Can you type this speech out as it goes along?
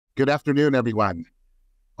Good afternoon, everyone.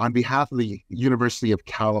 On behalf of the University of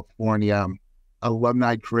California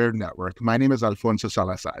Alumni Career Network, my name is Alfonso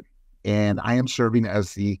Salazar, and I am serving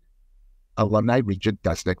as the Alumni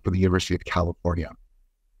Regent-Designee for the University of California.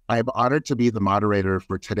 I am honored to be the moderator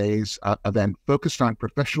for today's event focused on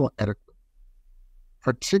professional etiquette,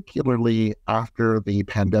 particularly after the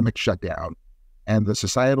pandemic shutdown and the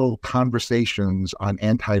societal conversations on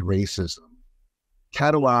anti-racism,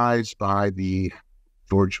 catalyzed by the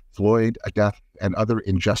George Floyd death and other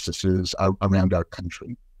injustices around our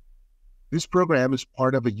country. This program is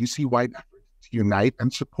part of a UC-wide effort to unite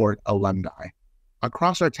and support alumni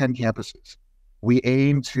across our 10 campuses. We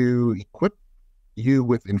aim to equip you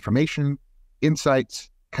with information, insights,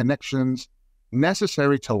 connections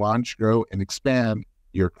necessary to launch, grow, and expand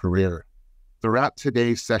your career. Throughout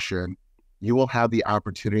today's session, you will have the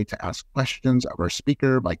opportunity to ask questions of our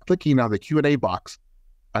speaker by clicking on the Q&A box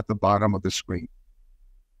at the bottom of the screen.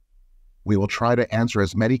 We will try to answer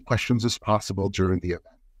as many questions as possible during the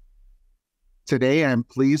event. Today, I'm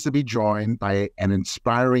pleased to be joined by an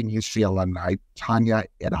inspiring UC alumni, Tanya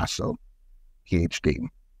Erazo, PhD.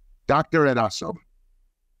 Dr. Erazo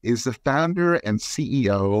is the founder and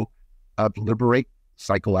CEO of Liberate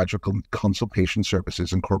Psychological Consultation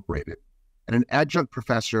Services Incorporated, and an adjunct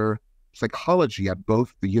professor of psychology at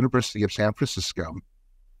both the University of San Francisco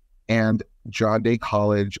and John Day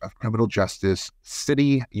College of Criminal Justice,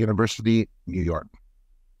 City University, New York.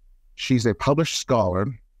 She's a published scholar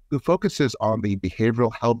who focuses on the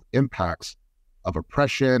behavioral health impacts of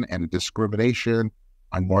oppression and discrimination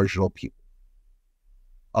on marginal people.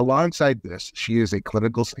 Alongside this, she is a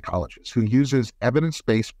clinical psychologist who uses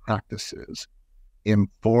evidence-based practices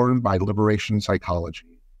informed by liberation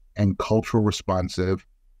psychology and cultural responsive,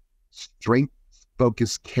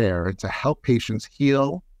 strength-focused care to help patients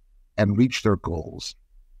heal and reach their goals.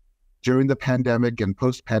 During the pandemic and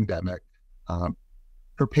post-pandemic,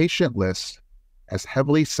 her patient list has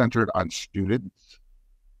heavily centered on students,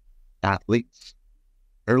 athletes,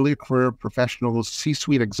 early career professionals,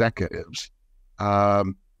 C-suite executives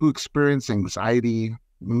who experience anxiety,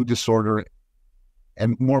 mood disorder,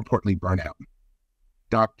 and more importantly, burnout.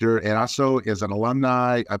 Dr. Erazo is an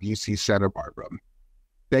alumni of UC Santa Barbara.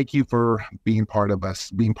 Thank you for being part of this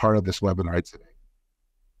webinar today.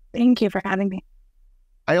 Thank you for having me.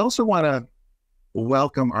 I also want to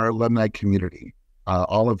welcome our alumni community,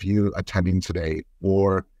 all of you attending today,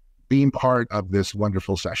 for being part of this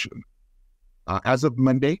wonderful session. As of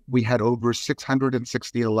Monday, we had over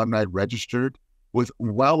 660 alumni registered with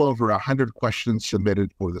well over 100 questions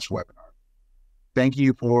submitted for this webinar. Thank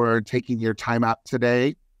you for taking your time out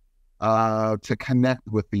today to connect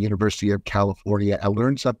with the University of California and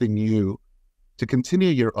learn something new to continue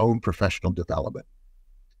your own professional development.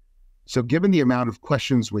 So given the amount of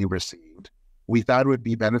questions we received, we thought it would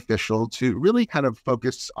be beneficial to really kind of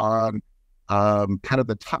focus on kind of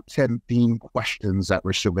the top 10 theme questions that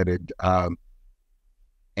were submitted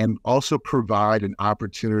and also provide an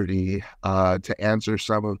opportunity to answer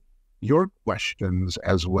some of your questions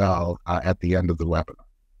as well at the end of the webinar.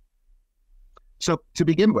 So to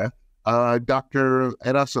begin with, Dr.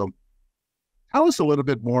 Erazo, tell us a little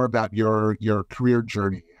bit more about your career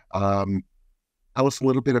journey. Tell us a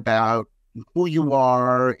little bit about who you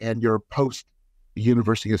are and your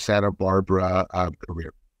post-University of Santa Barbara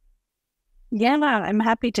career. Yeah, I'm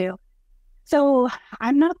happy to. So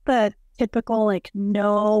I'm not the typical,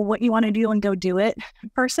 know what you want to do and go do it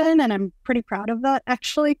person, and I'm pretty proud of that,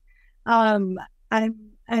 actually. I'm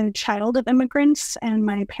a child of immigrants, and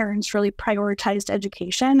my parents really prioritized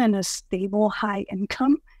education and a stable, high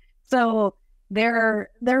income. So their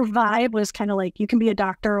vibe was kind of like, you can be a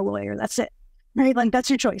doctor or a lawyer, that's it. Right? Like, that's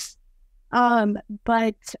your choice.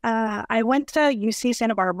 But I went to UC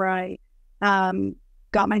Santa Barbara. I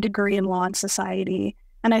got my degree in law and society,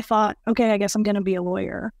 and I thought, okay, I guess I'm going to be a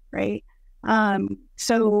lawyer, right?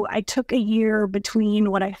 So I took a year between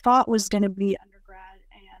what I thought was going to be undergrad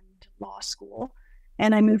and law school,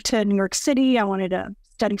 and I moved to New York City. I wanted to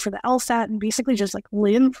study for the LSAT and basically just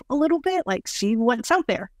live a little bit, see what's out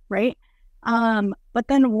there, right? But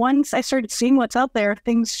then once I started seeing what's out there,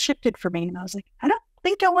 things shifted for me. And I was like, I don't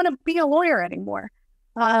think I want to be a lawyer anymore.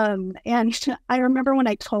 And I remember when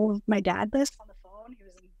I told my dad this on the phone, he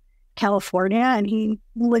was in California, and he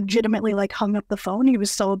legitimately hung up the phone. He was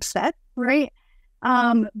so upset, right?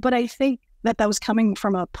 But I think that was coming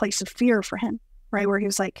from a place of fear for him, right? Where he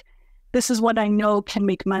was like, this is what I know can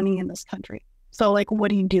make money in this country. So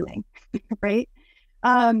what are you doing, right?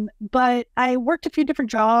 But I worked a few different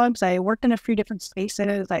jobs. I worked in a few different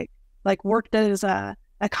spaces. I worked as a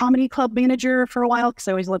comedy club manager for a while because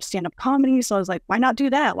I always loved stand-up comedy. So I was like, why not do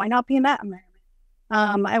that? Why not be in that environment?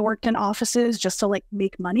 I worked in offices just to like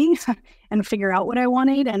make money and figure out what I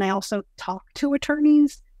wanted. And I also talked to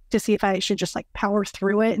attorneys to see if I should just like power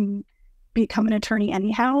through it and become an attorney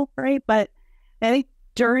anyhow, right? But I think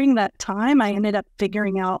during that time, I ended up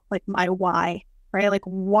figuring out like my why, right? Like,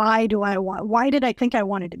 why did I think I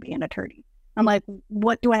wanted to be an attorney? I'm like,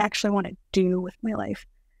 what do I actually want to do with my life?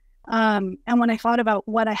 And when I thought about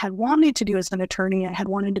what I had wanted to do as an attorney, I had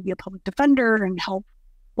wanted to be a public defender and help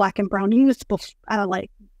Black and brown youth, like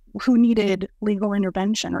who needed legal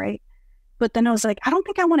intervention, right? But then I was like, I don't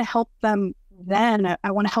think I want to help them then.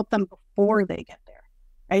 I want to help them before they get there,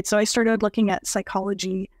 right? So I started looking at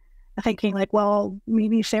psychology, thinking like, well,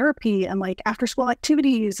 maybe therapy and like after school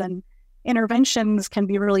activities and interventions can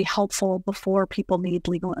be really helpful before people need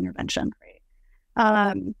legal intervention,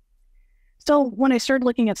 right? So when I started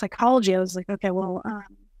looking at psychology, I was like, okay, well,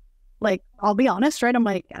 like, I'll be honest, right? I'm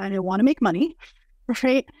like, I want to make money,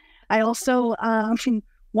 right? I also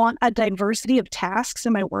want a diversity of tasks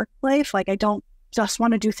in my work life. Like, I don't just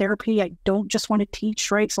want to do therapy. I don't just want to teach,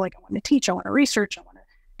 right? So like, I want to teach, I want to research, I want to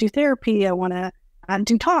do therapy, I want to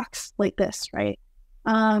do talks like this, right?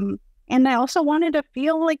 And I also wanted to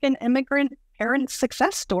feel like an immigrant parent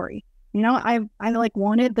success story. You know, I like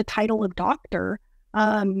wanted the title of doctor,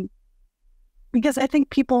 because I think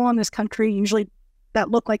people in this country usually that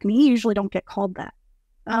look like me usually don't get called that.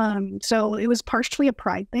 So it was partially a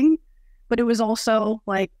pride thing, but it was also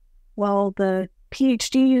like, well, the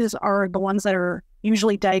PhDs are the ones that are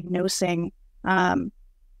usually diagnosing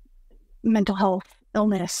mental health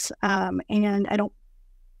illness. And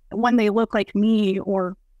when they look like me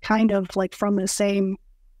or kind of like from the same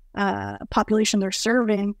population they're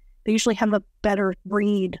serving, they usually have a better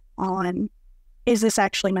read on, is this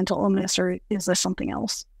actually mental illness or is this something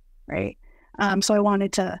else, right? So I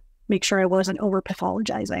wanted to make sure I wasn't over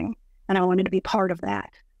pathologizing, and I wanted to be part of that.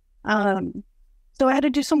 So I had to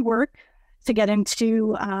do some work to get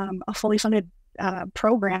into a fully funded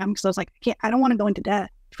program, because I was like, I don't want to go into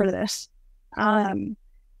debt for this.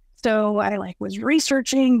 So I like was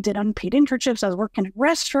researching, did unpaid internships. I was working at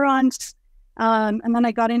restaurants, and then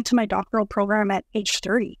I got into my doctoral program at age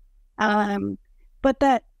 30. But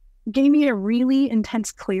that gave me a really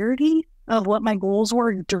intense clarity of what my goals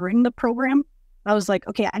were during the program. I was like,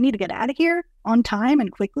 okay, I need to get out of here on time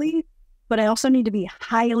and quickly, but I also need to be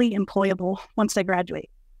highly employable once I graduate,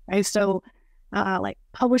 right? So like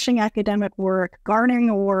publishing academic work, garnering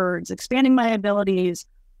awards, expanding my abilities,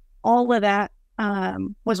 all of that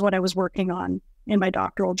was what I was working on in my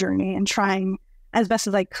doctoral journey, and trying as best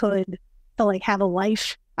as I could to like have a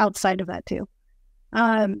life outside of that too.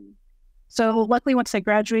 So luckily, once I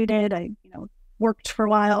graduated, I worked for a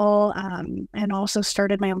while, and also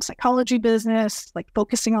started my own psychology business, like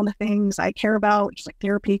focusing on the things I care about, just like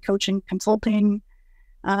therapy, coaching, consulting,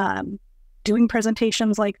 doing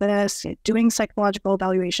presentations like this, doing psychological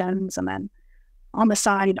evaluations, and then on the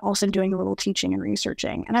side, also doing a little teaching and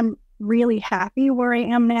researching. And I'm really happy where I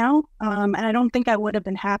am now. And I don't think I would have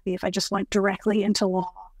been happy if I just went directly into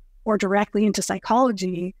law or directly into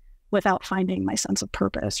psychology without finding my sense of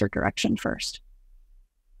purpose or direction first.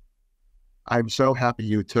 I'm so happy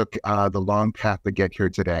you took the long path to get here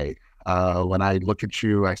today. When I look at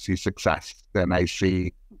you, I see success, and I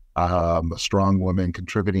see a strong woman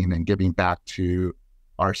contributing and giving back to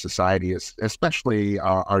our society, especially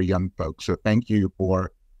our young folks. So thank you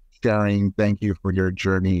for sharing. Thank you for your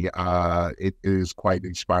journey. It is quite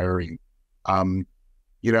inspiring.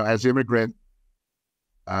 As immigrant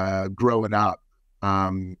growing up,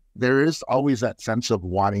 there is always that sense of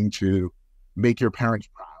wanting to make your parents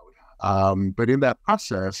proud. But in that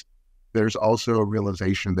process, there's also a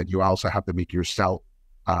realization that you also have to make yourself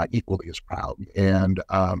equally as proud. And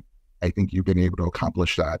I think you've been able to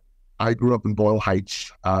accomplish that. I grew up in Boyle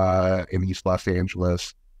Heights in East Los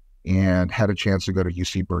Angeles, and had a chance to go to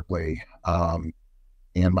UC Berkeley. And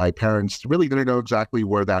my parents really didn't know exactly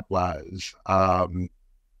where that was.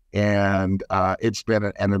 And it's been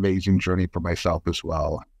an amazing journey for myself as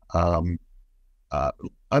well.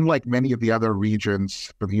 Unlike many of the other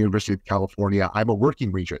regents from the University of California, I'm a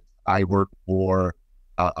working regent. I work for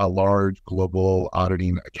a large global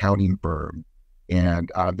auditing accounting firm,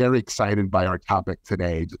 and I'm very excited by our topic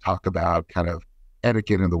today to talk about kind of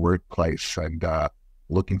etiquette in the workplace, and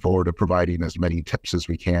looking forward to providing as many tips as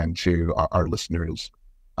we can to our listeners.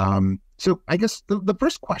 So I guess the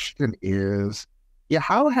first question is,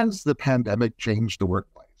 how has the pandemic changed the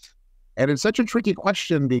workplace? And it's such a tricky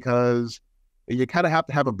question because you kind of have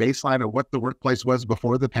to have a baseline of what the workplace was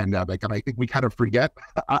before the pandemic. And I think we kind of forget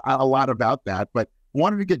a lot about that, but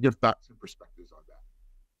wanted to get your thoughts and perspectives on that.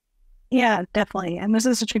 Yeah, definitely. And this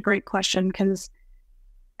is such a great question, because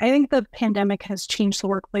I think the pandemic has changed the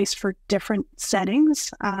workplace for different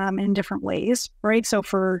settings in different ways, right? So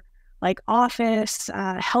for like office,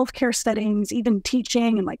 healthcare settings, even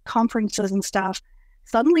teaching and like conferences and stuff,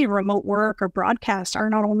 suddenly remote work or broadcast are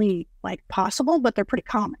not only like possible, but they're pretty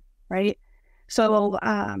common, right? So,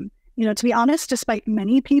 to be honest, despite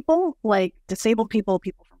many people, like disabled people,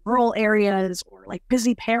 people from rural areas, or like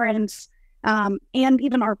busy parents, and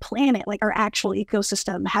even our planet, like our actual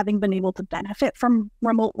ecosystem, having been able to benefit from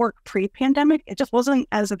remote work pre-pandemic, it just wasn't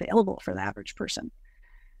as available for the average person.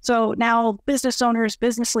 So now business owners,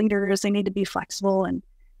 business leaders, they need to be flexible and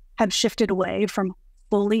have shifted away from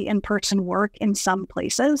fully in-person work in some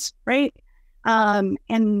places, right? And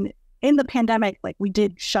in the pandemic, like we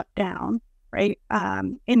did shut down, right?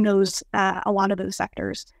 In those, a lot of those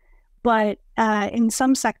sectors. But in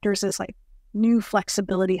some sectors, it's like new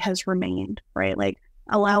flexibility has remained, right? Like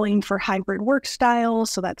allowing for hybrid work styles.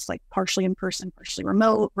 So that's like partially in person, partially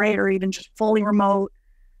remote, right? Or even just fully remote.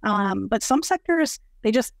 But some sectors,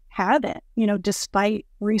 they just haven't, despite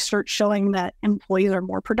research showing that employees are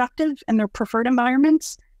more productive in their preferred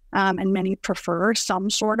environments, and many prefer some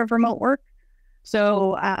sort of remote work.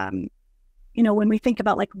 So, when we think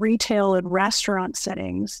about like retail and restaurant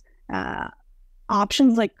settings,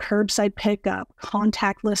 options like curbside pickup,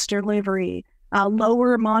 contactless delivery,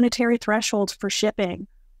 lower monetary thresholds for shipping,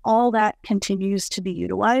 all that continues to be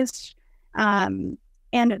utilized. And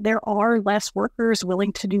there are less workers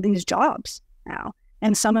willing to do these jobs now.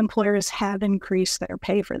 And some employers have increased their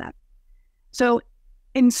pay for them. So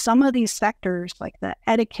in some of these sectors, like the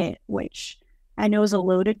etiquette, which I know is a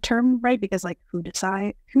loaded term, right? Because like who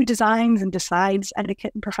designs and decides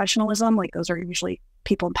etiquette and professionalism, like those are usually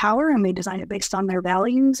people in power and they design it based on their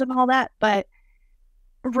values and all that. But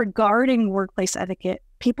regarding workplace etiquette,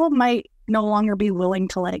 people might no longer be willing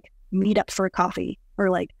to like meet up for a coffee or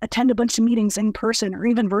like attend a bunch of meetings in person or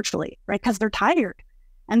even virtually, right? Because they're tired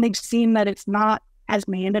and they've seen that it's not as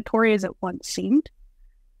mandatory as it once seemed.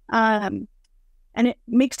 And it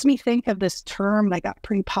makes me think of this term that got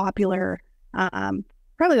pretty popular,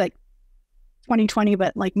 probably like 2020,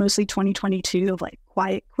 but like mostly 2022, of like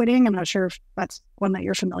quiet quitting. I'm not sure if that's one that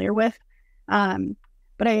you're familiar with.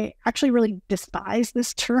 But I actually really despise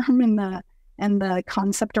this term and the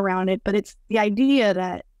concept around it. But it's the idea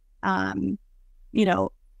that,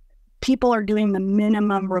 people are doing the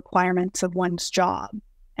minimum requirements of one's job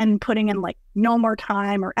and putting in like no more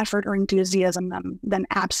time or effort or enthusiasm than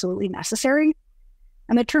absolutely necessary.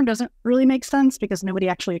 And the term doesn't really make sense because nobody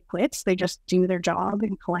actually quits. They just do their job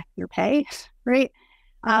and collect their pay, right?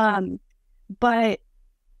 But,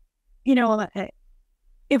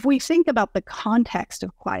 if we think about the context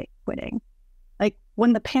of quiet quitting, like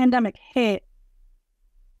when the pandemic hit,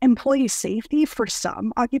 employee safety for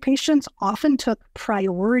some occupations often took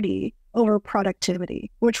priority over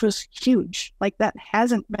productivity, which was huge. Like that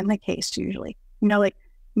hasn't been the case usually. Like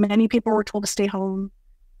many people were told to stay home.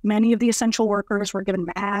 Many of the essential workers were given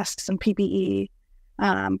masks and PPE.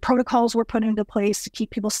 Protocols were put into place to keep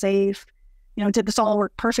people safe. Did this all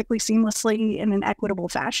work perfectly seamlessly in an equitable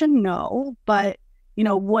fashion? No. But,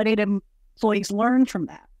 what did employees learn from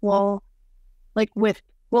that? Well, like with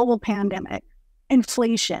global pandemic,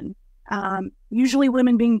 inflation, usually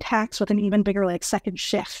women being taxed with an even bigger like second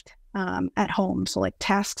shift at home. So like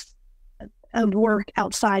tasks of work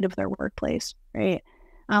outside of their workplace, right?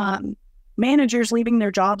 Managers leaving their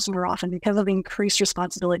jobs more often because of the increased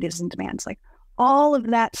responsibilities and demands. Like all of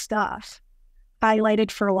that stuff highlighted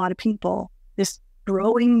for a lot of people this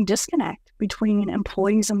growing disconnect between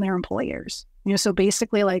employees and their employers. So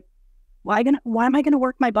basically like, why am I going to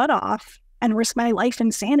work my butt off and risk my life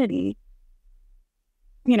and sanity?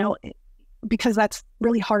 Because that's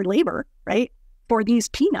really hard labor, right? For these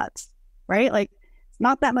peanuts, right? Like it's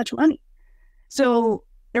not that much money. So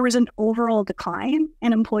there was an overall decline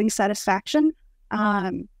in employee satisfaction.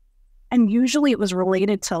 And usually it was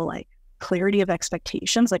related to like clarity of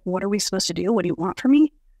expectations. Like, what are we supposed to do? What do you want from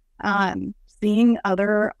me? Seeing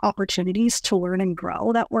other opportunities to learn and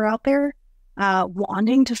grow that were out there,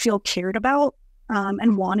 wanting to feel cared about,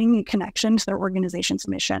 and wanting a connection to their organization's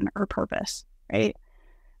mission or purpose, right?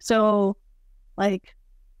 So like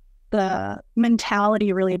the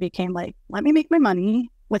mentality really became like, let me make my money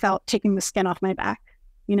without taking the skin off my back,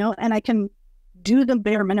 and I can do the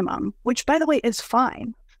bare minimum, which by the way is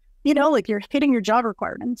fine, like you're hitting your job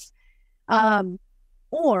requirements.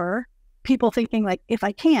 Or people thinking like, if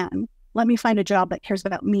I can, let me find a job that cares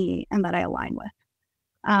about me and that I align with.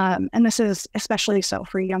 And this is especially so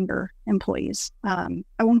for younger employees. I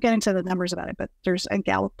won't get into the numbers about it, but there's a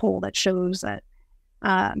Gallup poll that shows that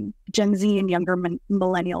Gen Z and younger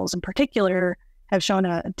millennials in particular have shown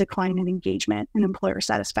a decline in engagement and employer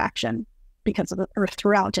satisfaction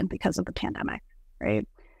throughout and because of the pandemic, right?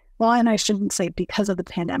 Well, and I shouldn't say because of the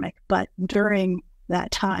pandemic, but during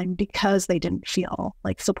that time, because they didn't feel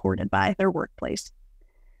like supported by their workplace.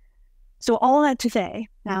 So all that to say,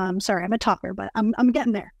 sorry, I'm a talker, but I'm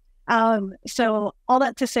getting there. So all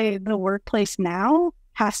that to say, the workplace now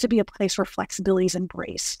has to be a place where flexibility is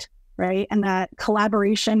embraced, right? And that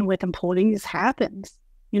collaboration with employees happens,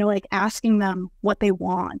 like asking them what they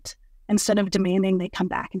want instead of demanding they come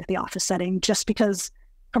back into the office setting just because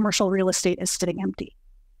commercial real estate is sitting empty,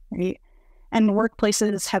 right? And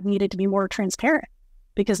workplaces have needed to be more transparent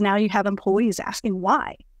because now you have employees asking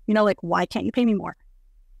why, why can't you pay me more?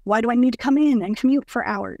 Why do I need to come in and commute for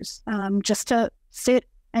hours just to sit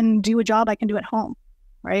and do a job I can do at home,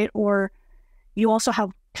 right? Or you also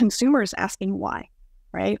have consumers asking why,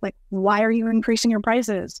 right? Like, why are you increasing your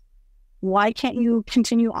prices? Why can't you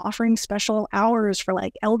continue offering special hours for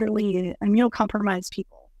like elderly, immunocompromised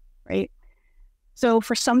people, right? So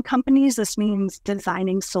for some companies, this means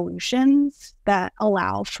designing solutions that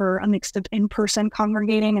allow for a mix of in-person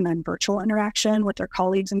congregating and then virtual interaction with their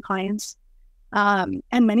colleagues and clients. And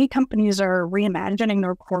many companies are reimagining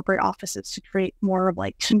their corporate offices to create more of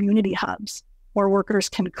like community hubs where workers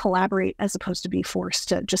can collaborate as opposed to be forced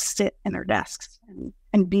to just sit in their desks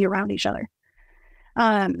and be around each other.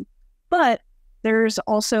 But there's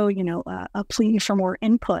also, a plea for more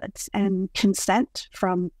inputs and consent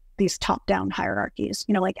from these top-down hierarchies,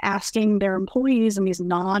 like asking their employees in these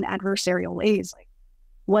non-adversarial ways, like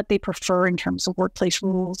what they prefer in terms of workplace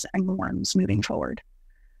rules and norms moving forward.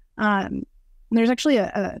 There's actually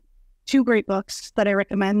two great books that I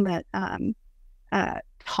recommend that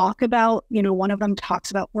talk about, one of them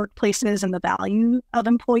talks about workplaces and the value of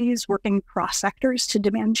employees working across sectors to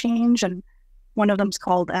demand change. And one of them's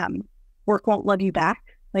called Work Won't Love You Back,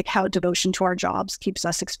 like how devotion to our jobs keeps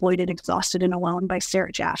us exploited, exhausted, and alone by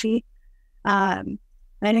Sarah Jaffe. And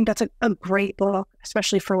I think that's a great book,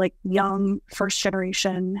 especially for like young first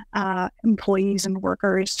generation employees and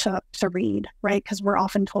workers to read, right? Because we're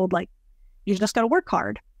often told like, you just got to work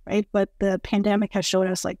hard, right? But the pandemic has showed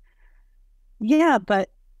us like, yeah, but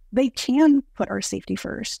they can put our safety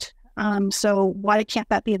first. So why can't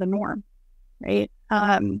that be the norm, right?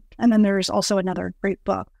 And then there's also another great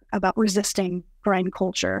book about resisting grind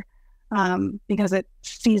culture because it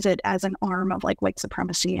sees it as an arm of like white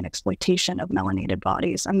supremacy and exploitation of melanated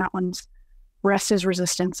bodies. And that one's Rest is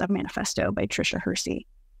Resistance of Manifesto by Tricia Hersey.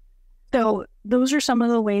 So those are some of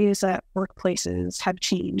the ways that workplaces have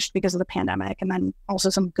changed because of the pandemic, and then also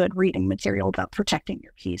some good reading material about protecting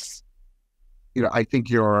your peace. I think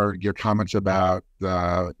your comments about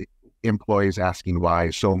employees asking why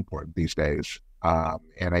is so important these days.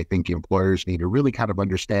 And I think employers need to really kind of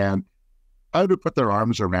understand how to put their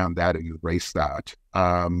arms around that and embrace that.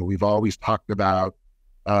 We've always talked about,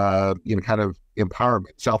 kind of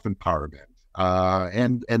empowerment, self-empowerment,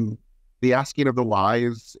 and the asking of the why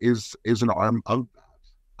is an arm of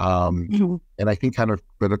that. And I think kind of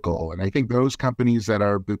critical. And I think those companies that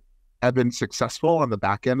have been successful on the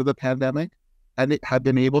back end of the pandemic and have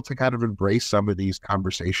been able to kind of embrace some of these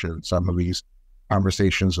conversations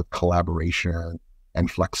of collaboration and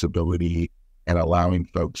flexibility and allowing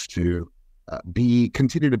folks to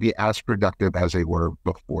continue to be as productive as they were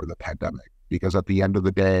before the pandemic. Because at the end of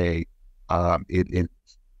the day,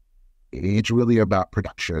 it's really about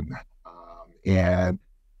production. And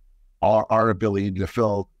our ability to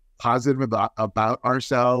feel positive about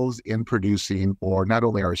ourselves in producing, or not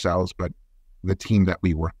only ourselves, but the team that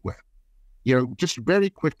we work with. Just very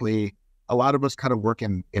quickly, a lot of us kind of work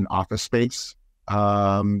in office space.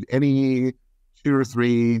 Any 2 or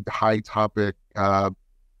 3 high topic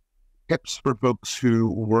tips for folks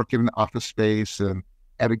who work in an office space and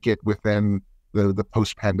etiquette within the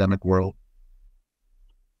post-pandemic world?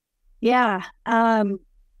 Yeah.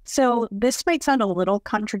 So this might sound a little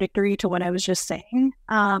contradictory to what I was just saying,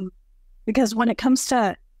 because when it comes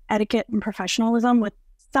to etiquette and professionalism with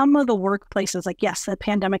some of the workplaces, like, yes, the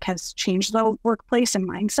pandemic has changed the workplace and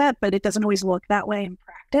mindset, but it doesn't always look that way in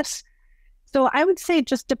practice. So I would say it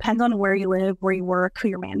just depends on where you live, where you work, who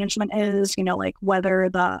your management is, like whether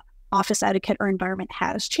the office etiquette or environment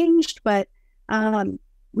has changed. But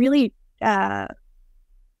really,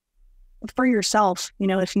 for yourself,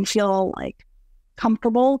 if you feel like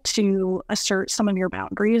comfortable to assert some of your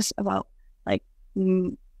boundaries about like,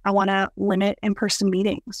 I want to limit in-person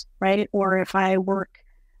meetings, right? Or if I work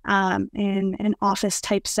in an office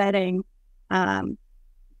type setting and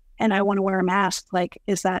I want to wear a mask, like,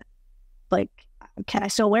 is that like, can I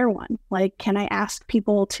still wear one? Like, can I ask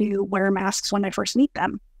people to wear masks when I first meet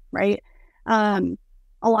them, right?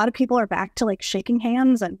 a lot of people are back to like shaking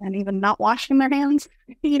hands and even not washing their hands,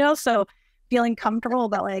 so feeling comfortable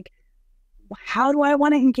about like, how do I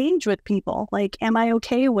want to engage with people? Like, am I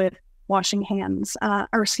okay with washing hands,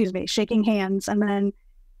 shaking hands? And then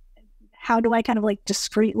how do I kind of like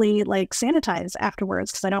discreetly like sanitize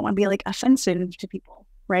afterwards? Because I don't want to be like offensive to people,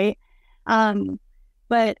 right?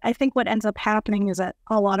 But I think what ends up happening is that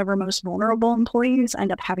a lot of our most vulnerable employees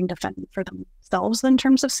end up having to fend for themselves in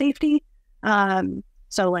terms of safety.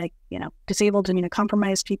 So like, disabled and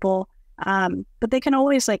immunocompromised people. But they can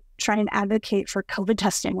always like try and advocate for COVID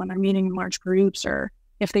testing when they're meeting in large groups, or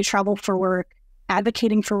if they travel for work,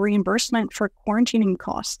 advocating for reimbursement for quarantining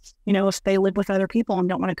costs, if they live with other people and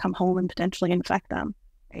don't want to come home and potentially infect them.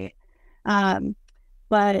 Right.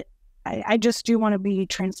 But I just do want to be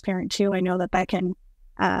transparent too. I know that can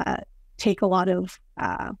take a lot of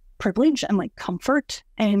privilege and like comfort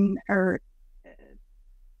or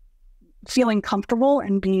feeling comfortable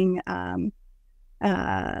and being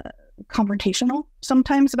confrontational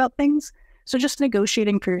sometimes about things. So just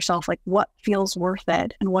negotiating for yourself, like what feels worth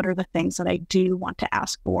it and what are the things that I do want to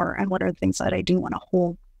ask for and what are the things that I do want to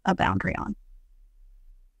hold a boundary on.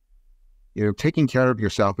 Taking care of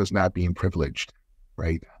yourself is not being privileged,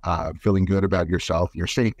 right? Feeling good about yourself, your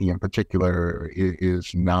safety in particular,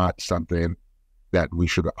 is not something that we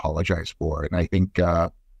should apologize for. And I think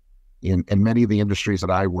in many of the industries that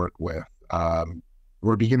I work with,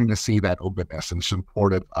 we're beginning to see that openness and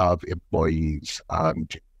supportive of employees.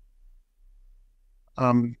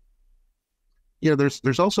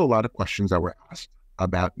 There's also a lot of questions that were asked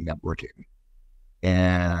about networking,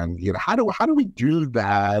 and how do we do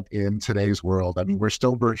that in today's world? I mean, we're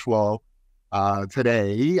still virtual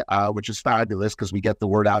today, which is fabulous because we get the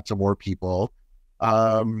word out to more people.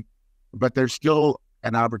 But there's still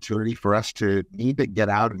an opportunity for us to need to get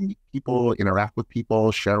out and meet people, interact with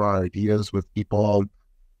people, share our ideas with people.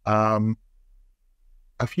 A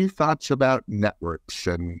few thoughts about networks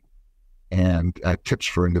and tips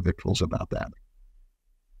for individuals about that.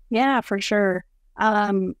 Yeah, for sure.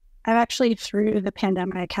 I've actually, through the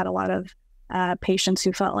pandemic, had a lot of patients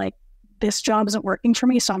who felt like this job isn't working for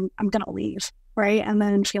me, so I'm going to leave, right? And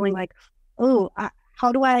then feeling like,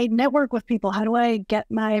 how do I network with people? How do I get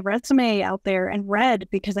my resume out there and read?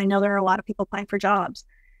 Because I know there are a lot of people applying for jobs.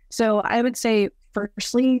 So I would say,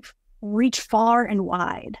 firstly, reach far and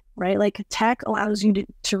wide, right? Like tech allows you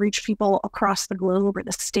to reach people across the globe or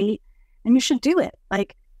the state, and you should do it.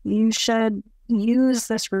 Like you should use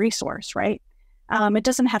this resource, right? It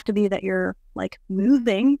doesn't have to be that you're like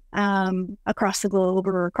moving across the globe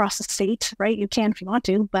or across the state, right? You can if you want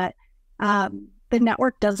to, but the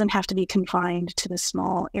network doesn't have to be confined to the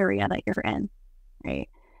small area that you're in, right?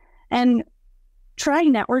 And try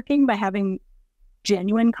networking by having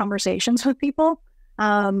genuine conversations with people.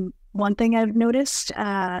 One thing I've noticed,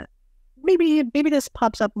 maybe this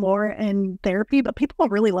pops up more in therapy, but people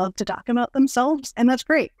really love to talk about themselves, and that's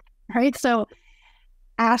great, right? So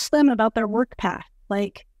ask them about their work path,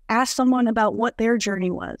 like ask someone about what their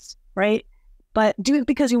journey was, right? But do it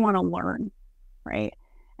because you want to learn, right?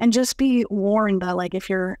 And just be warned that like if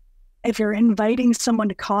you're inviting someone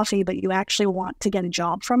to coffee, but you actually want to get a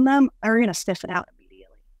job from them, they're going to sniff it out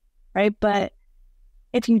immediately, right? But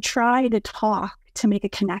if you try to talk to make a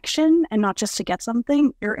connection and not just to get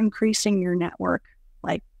something, you're increasing your network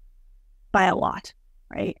like by a lot,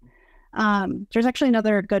 right? There's actually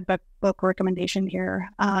another good book recommendation here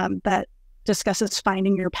that discusses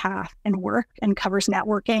finding your path in work and covers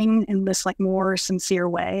networking in this like more sincere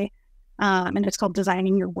way. And it's called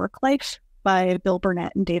Designing Your Work Life by Bill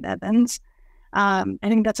Burnett and Dave Evans. I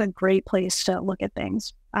think that's a great place to look at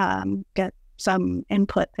things, get some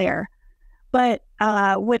input there. But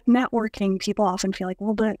with networking, people often feel like,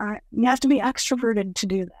 well, but you have to be extroverted to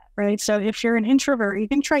do that, right? So if you're an introvert, you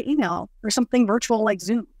can try email or something virtual like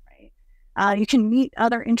Zoom, right? You can meet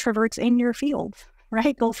other introverts in your field,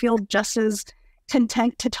 right? They'll feel just as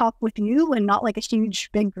content to talk with you and not like a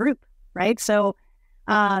huge, big group, right? So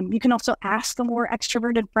you can also ask a more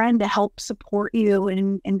extroverted friend to help support you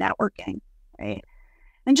in networking, right?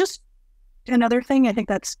 And just another thing I think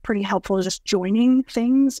that's pretty helpful is just joining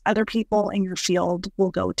things other people in your field will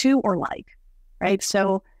go to or like, right?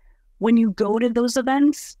 So when you go to those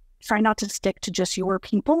events, try not to stick to just your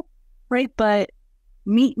people, right? But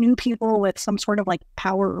meet new people with some sort of like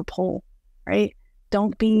power or pull, right?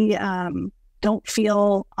 Don't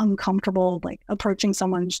feel uncomfortable like approaching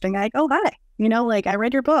someone just being like, oh, hi, like I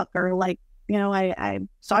read your book, or like, I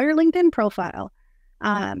saw your LinkedIn profile.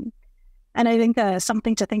 And I think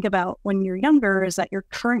something to think about when you're younger is that your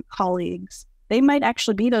current colleagues, they might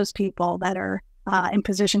actually be those people that are in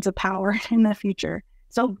positions of power in the future.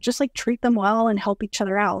 So just like treat them well and help each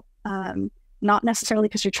other out. Not necessarily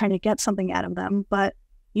because you're trying to get something out of them, but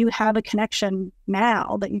you have a connection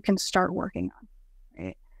now that you can start working on,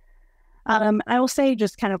 right? I will say,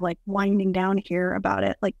 just kind of like winding down here about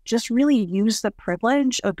it, like just really use the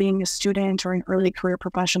privilege of being a student or an early career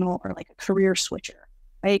professional or like a career switcher,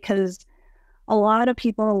 right? Because a lot of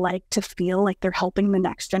people like to feel like they're helping the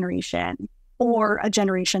next generation or a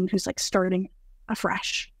generation who's like starting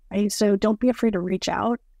afresh, right? So don't be afraid to reach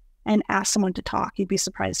out and ask someone to talk. You'd be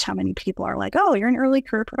surprised how many people are like, oh, you're an early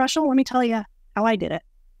career professional? Let me tell you how I did it,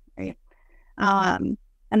 right?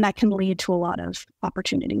 And that can lead to a lot of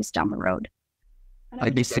opportunities down the road.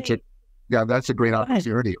 I think that's a great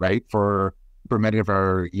opportunity, right? For many of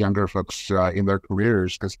our younger folks in their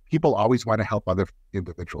careers, because people always want to help other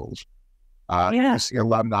individuals.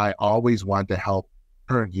 Alumni always want to help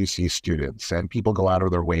current UC students, and people go out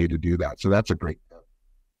of their way to do that. So that's a great thing.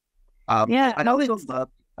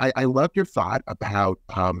 I love your thought about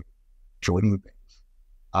joining things.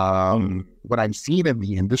 What I'm seeing in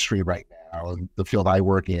the industry right now, in the field I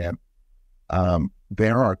work in,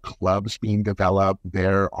 there are clubs being developed.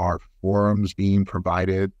 There are forums being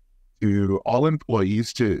provided to all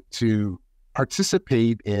employees to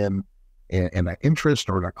participate in an interest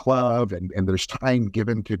or in a club, and there's time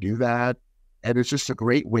given to do that. And it's just a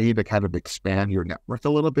great way to kind of expand your network a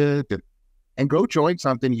little bit and go join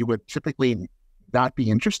something you would typically not be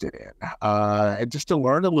interested in, and just to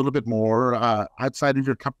learn a little bit more outside of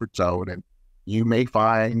your comfort zone. And you may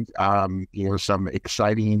find some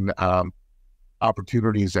exciting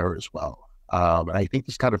opportunities there as well. And I think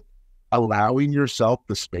just kind of allowing yourself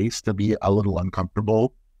the space to be a little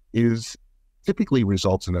uncomfortable is typically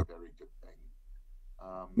results in a very good thing.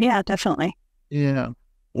 Yeah, definitely. Yeah.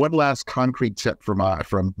 One last concrete tip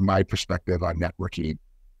from my perspective on networking,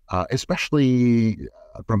 especially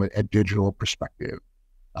from a digital perspective.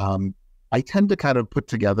 I tend to kind of put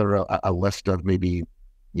together a list of maybe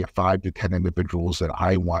 5 to 10 individuals that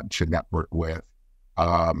I want to network with.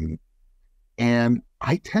 And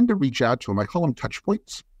I tend to reach out to them. I call them touch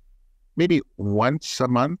points, maybe once a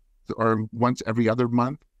month or once every other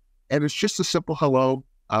month. And it's just a simple hello,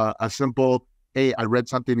 a simple, hey, I read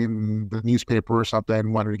something in the newspaper or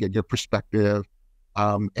something, wanted to get your perspective.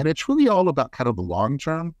 And it's really all about kind of the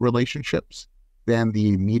long-term relationships than the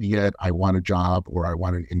immediate, I want a job or I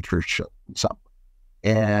want an internship.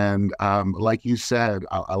 And like you said,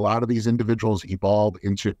 a lot of these individuals evolve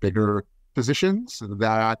into bigger positions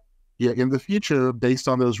that in the future, based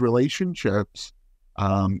on those relationships,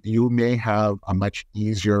 you may have a much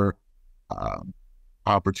easier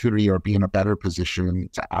opportunity or be in a better position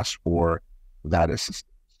to ask for that assistance.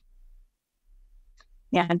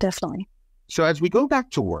 Yeah, definitely. So as we go back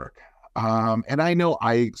to work, and I know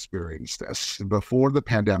I experienced this before the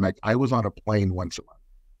pandemic, I was on a plane once a month.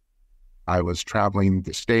 I was traveling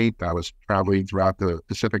the state. I was traveling throughout the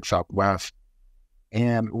Pacific Southwest.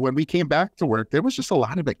 And when we came back to work, there was just a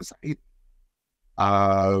lot of anxiety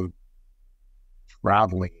of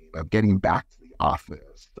traveling, of getting back to the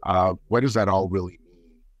office. What does that all really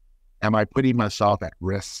mean? Am I putting myself at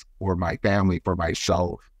risk for my family, for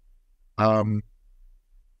myself? Can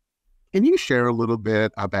you share a little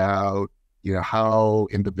bit about, how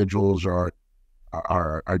individuals are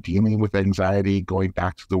dealing with anxiety, going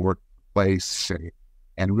back to the workplace,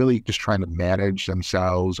 and really just trying to manage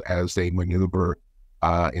themselves as they maneuver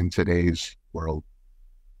in today's world?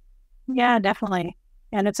 Yeah, definitely.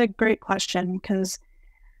 And it's a great question because,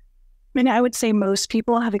 I would say most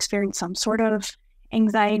people have experienced some sort of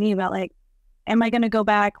anxiety about like, am I going to go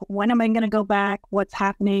back? When am I going to go back? What's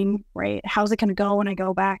happening, right? How's it going to go when I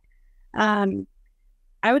go back?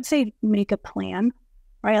 I would say make a plan,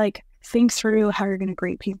 right? Like think through how you're going to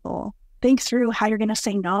greet people. Think through how you're going to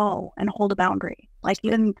say no and hold a boundary. Like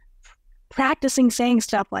even practicing saying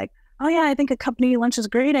stuff like, oh yeah, I think a company lunch is a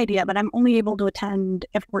great idea, but I'm only able to attend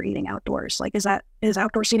if we're eating outdoors. Like, is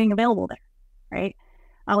outdoor seating available there? Right?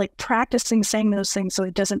 Like practicing saying those things so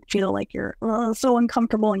it doesn't feel like you're so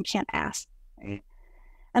uncomfortable and can't ask. Right?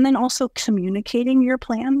 And then also communicating your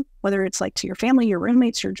plan, whether it's like to your family, your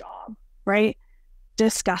roommates, your job, right?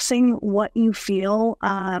 Discussing what you feel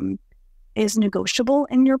is negotiable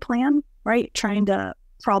in your plan, right? Trying to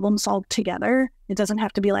problem solve together. It doesn't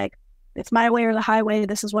have to be like, it's my way or the highway.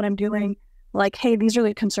 This is what I'm doing. Like, hey, these are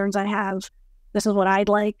the concerns I have. This is what I'd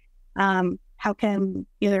like. How can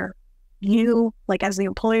either you, like as the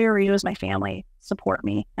employer, or you as my family, support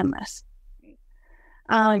me in this?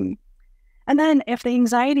 And then if the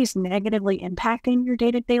anxiety is negatively impacting your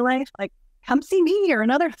day-to-day life, like come see me or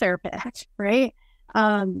another therapist, right?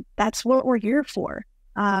 That's what we're here for.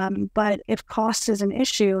 But if cost is an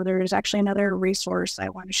issue, there's actually another resource I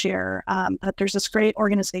want to share. That there's this great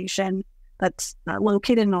organization that's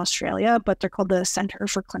located in Australia, but they're called the Center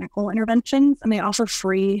for Clinical Interventions, and they offer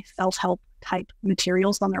free self-help type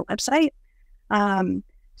materials on their website. So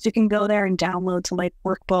you can go there and download some like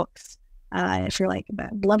workbooks. If you're like,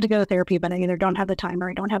 I'd love to go to therapy, but I either don't have the time or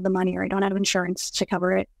I don't have the money or I don't have insurance to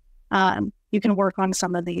cover it. You can work on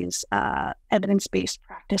some of these evidence-based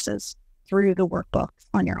practices through the workbooks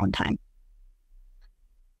on your own time.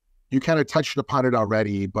 You kind of touched upon it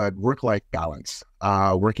already, but work-life balance,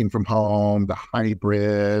 working from home, the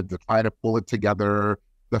hybrid, the try to pull it together,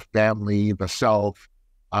 the family, the self,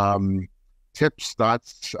 tips,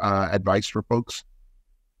 thoughts, advice for folks?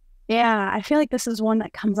 Yeah, I feel like this is one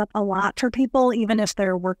that comes up a lot for people, even if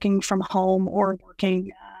they're working from home or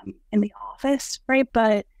working in the office, right?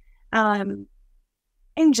 But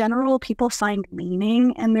in general, people find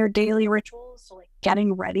meaning in their daily rituals. So like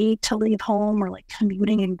getting ready to leave home or like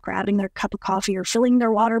commuting and grabbing their cup of coffee or filling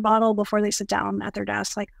their water bottle before they sit down at their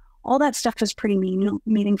desk. Like all that stuff is pretty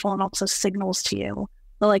meaningful and also signals to you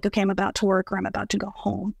that like, okay, I'm about to work or I'm about to go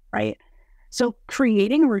home, right? So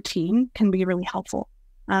creating a routine can be really helpful.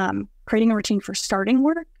 Creating a routine for starting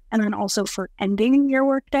work and then also for ending your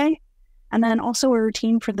work day. And then also a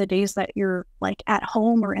routine for the days that you're like at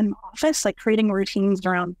home or in the office, like creating routines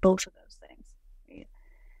around both of those things. Right?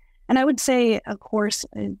 And I would say, of course,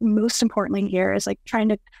 most importantly here is like trying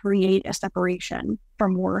to create a separation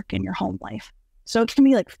from work and your home life. So it can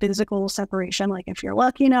be like physical separation. Like if you're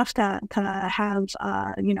lucky enough to have,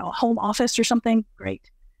 a home office or something, great.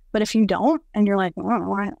 But if you don't, and you're like,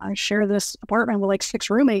 well, I share this apartment with like 6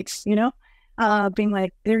 roommates, being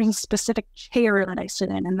like, there's a specific chair that I sit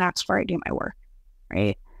in and that's where I do my work,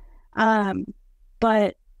 right?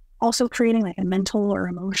 But also creating like a mental or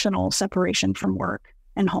emotional separation from work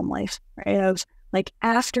and home life, right? Of like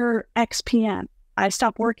after X PM, I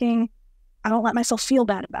stop working. I don't let myself feel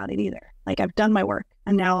bad about it either. Like I've done my work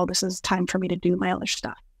and now this is time for me to do my other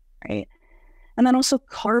stuff, right? And then also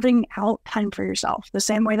carving out time for yourself, the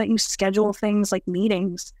same way that you schedule things like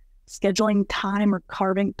meetings, scheduling time or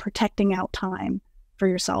protecting out time for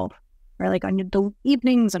yourself, right? Like on the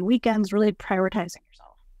evenings and weekends, really prioritizing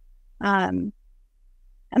yourself. And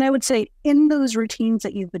I would say in those routines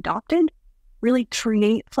that you've adopted, really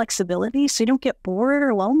create flexibility so you don't get bored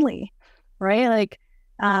or lonely, right? Like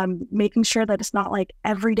making sure that it's not like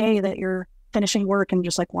every day that you're finishing work and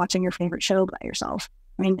just like watching your favorite show by yourself.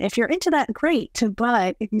 I mean, if you're into that, great.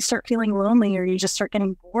 But if you start feeling lonely or you just start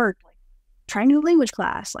getting bored, like try a new language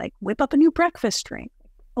class, like whip up a new breakfast drink,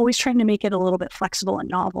 always trying to make it a little bit flexible and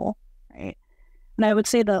novel, right? And I would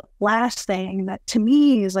say the last thing that to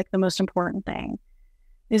me is like the most important thing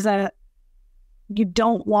is that you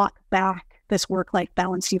don't walk back this work-life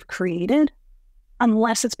balance you've created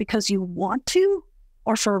unless it's because you want to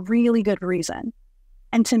or for a really good reason.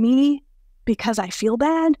 And to me, because I feel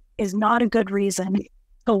bad is not a good reason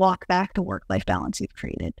to walk back the work-life balance you've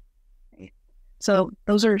created. Right? So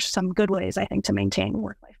those are some good ways, I think, to maintain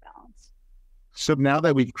work-life balance. So now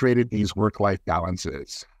that we've created these work-life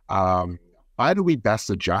balances, how do we best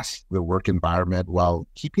adjust the work environment while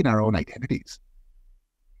keeping our own identities?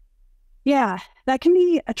 Yeah, that can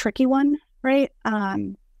be a tricky one, right?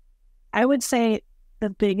 I would say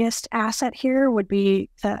the biggest asset here would be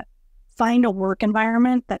to find a work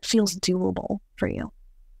environment that feels doable for you,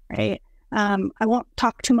 right? I won't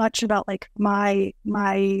talk too much about like my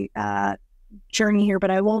journey here,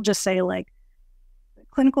 but I will just say like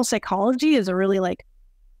clinical psychology is a really like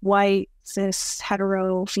white, cis,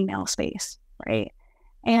 hetero, female space, right?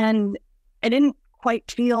 And I didn't quite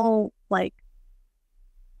feel like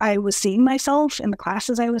I was seeing myself in the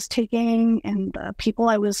classes I was taking and the people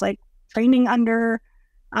I was like training under.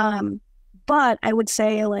 But I would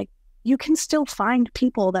say like you can still find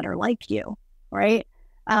people that are like you, right?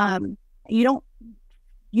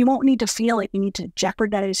 You won't need to feel like you need to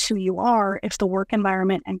jeopardize who you are if the work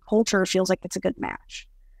environment and culture feels like it's a good match.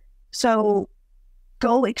 So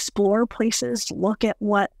go explore places, look at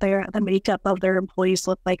what the makeup of their employees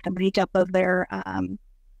look like, the makeup of their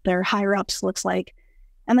higher ups looks like.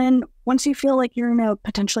 And then once you feel like you're in a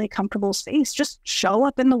potentially comfortable space, just show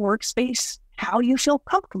up in the workspace how you feel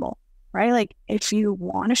comfortable, right? Like if you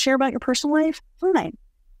want to share about your personal life, fine.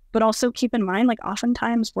 But also keep in mind, like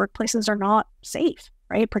oftentimes workplaces are not safe,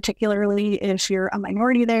 right? Particularly if you're a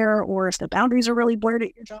minority there or if the boundaries are really blurred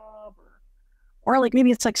at your job or like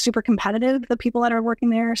maybe it's like super competitive, the people that are working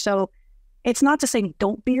there. So it's not to say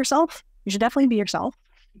don't be yourself. You should definitely be yourself,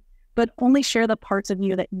 but only share the parts of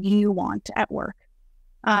you that you want at work.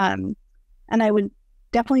 And I would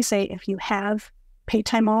definitely say if you have paid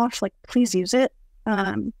time off, like please use it.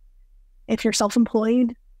 If you're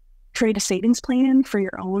self-employed, create a savings plan for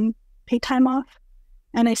your own paid time off.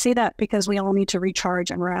 And I say that because we all need to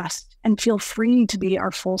recharge and rest and feel free to be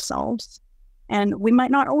our full selves. And we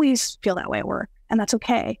might not always feel that way at work, and that's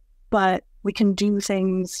okay. But we can do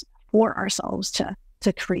things for ourselves to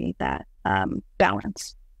create that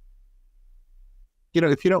balance.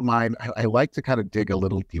 If you don't mind, I like to kind of dig a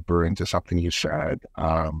little deeper into something you said.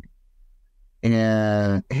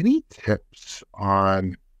 And any tips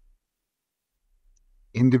on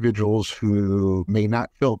individuals who may not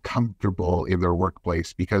feel comfortable in their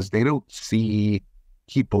workplace because they don't see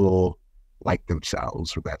people like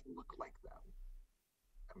themselves or that look like them?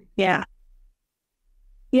 Yeah.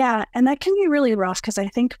 Yeah. And that can be really rough because I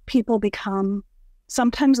think people become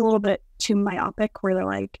sometimes a little bit too myopic where they're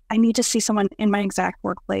like, I need to see someone in my exact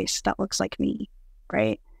workplace that looks like me,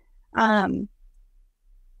 right?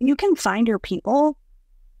 You can find your people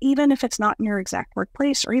even if it's not in your exact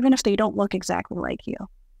workplace or even if they don't look exactly like you,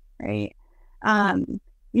 right?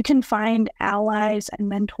 You can find allies and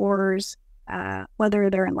mentors, whether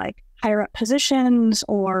they're in like higher up positions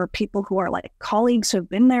or people who are like colleagues who have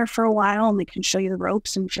been there for a while and they can show you the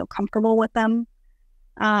ropes and feel comfortable with them.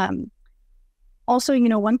 Also,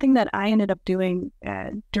 one thing that I ended up doing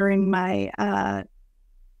during my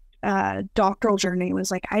doctoral journey was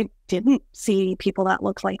like, I didn't see people that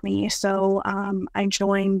looked like me. So I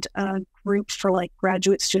joined a group for like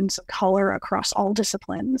graduate students of color across all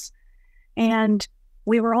disciplines. And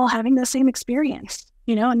we were all having the same experience,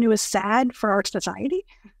 and it was sad for our society,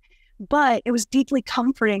 but it was deeply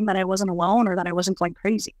comforting that I wasn't alone or that I wasn't going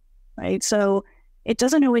crazy, right? So it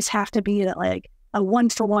doesn't always have to be that like a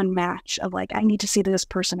one-for-one match of like, I need to see this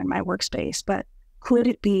person in my workspace, but could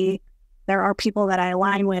it be there are people that I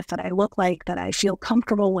align with, that I look like, that I feel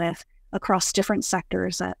comfortable with across different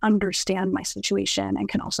sectors that understand my situation and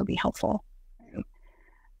can also be helpful. Right?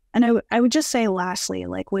 And I would just say lastly,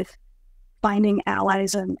 like with finding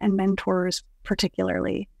allies and mentors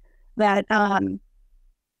particularly, that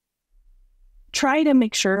try to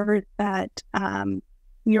make sure that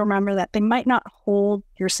you remember that they might not hold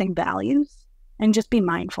your same values and just be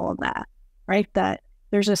mindful of that, right? That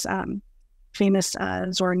there's this famous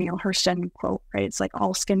Zora Neale Hurston quote, right? It's like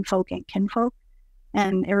all skin folk ain't kinfolk.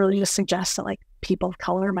 And it really just suggests that like people of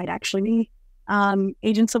color might actually be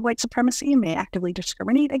agents of white supremacy and may actively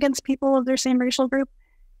discriminate against people of their same racial group.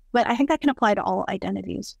 But I think that can apply to all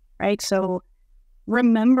identities, right? So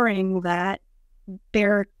remembering that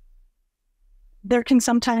there can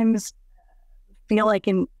sometimes feel like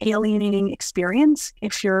an alienating experience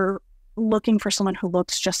if you're looking for someone who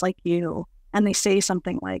looks just like you and they say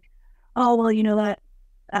something like, oh, well,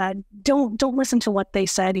 that don't listen to what they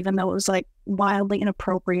said, even though it was like wildly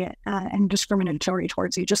inappropriate and discriminatory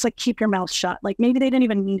towards you. Just like keep your mouth shut. Like maybe they didn't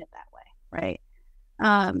even mean it that way,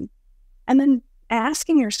 right? And then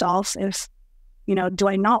asking yourself if, do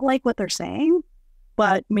I not like what they're saying,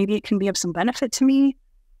 but maybe it can be of some benefit to me,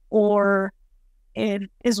 or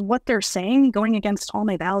is what they're saying going against all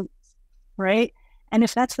my values, right? And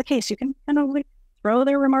if that's the case, you can kind of like throw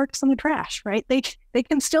their remarks in the trash, right? They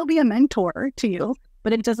can still be a mentor to you,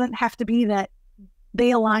 but it doesn't have to be that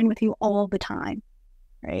they align with you all the time,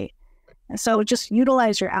 right? And so just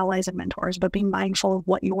utilize your allies and mentors, but be mindful of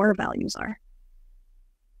what your values are.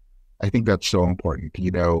 I think that's so important.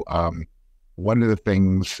 One of the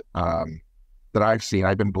things that I've seen,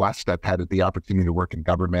 I've been blessed. I've had the opportunity to work in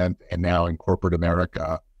government and now in corporate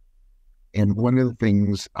America. And one of the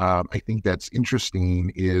things I think that's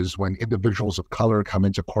interesting is when individuals of color come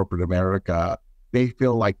into corporate America, they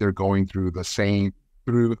feel like they're going through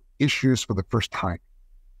issues for the first time,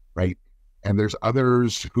 right? And there's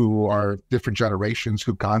others who are different generations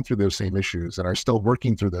who've gone through those same issues and are still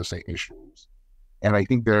working through those same issues. And I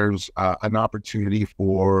think there's an opportunity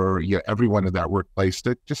for everyone in that workplace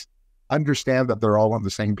to just understand that they're all on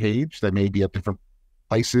the same page. They may be at different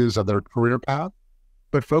places of their career path,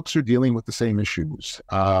 but folks are dealing with the same issues.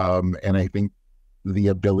 And I think the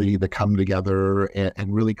ability to come together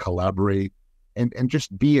and really collaborate and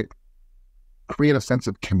just create a sense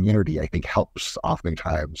of community, I think helps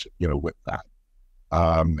oftentimes, with that.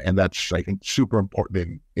 And that's, I think, super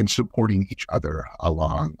important in supporting each other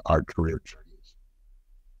along our career journeys.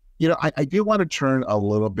 I do want to turn a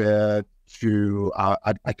little bit to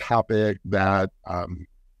a topic that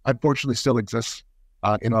unfortunately still exists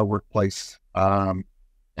in our workplace.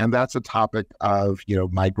 And that's a topic of,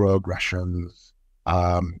 microaggressions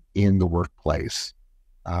in the workplace.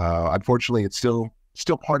 Unfortunately, it's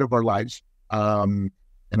still part of our lives. And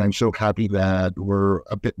I'm so happy that we're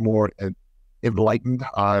a bit more enlightened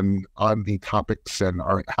on the topics and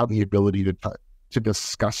have the ability to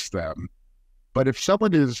discuss them. But if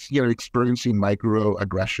someone is, experiencing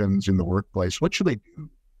microaggressions in the workplace, what should they do?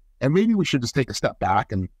 And maybe we should just take a step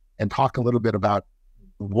back and talk a little bit about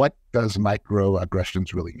what does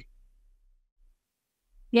microaggressions really mean?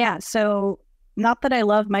 Yeah. So not that I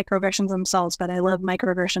love microaggressions themselves, but I love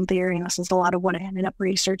microaggression theory. And this is a lot of what I ended up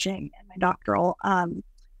researching in my doctoral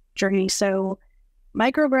journey. So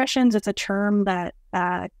microaggressions, it's a term that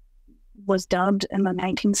was dubbed in the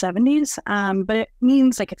 1970s, but it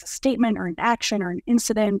means like it's a statement or an action or an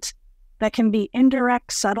incident that can be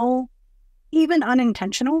indirect, subtle, even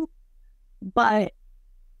unintentional, but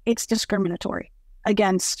it's discriminatory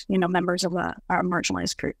against, members of a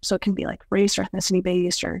marginalized group. So it can be like race or ethnicity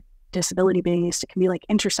based or disability based. It can be like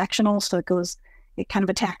intersectional. So it kind of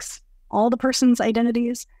attacks all the person's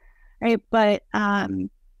identities, right? But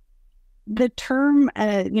the term,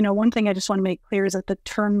 one thing I just want to make clear is that the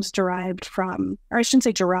term's derived from, or I shouldn't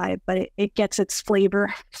say derived, but it gets its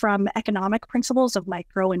flavor from economic principles of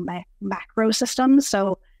micro and macro systems.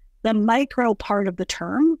 So the micro part of the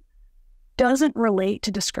term doesn't relate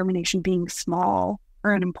to discrimination being small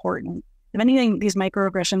or unimportant. If anything, these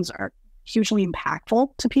microaggressions are hugely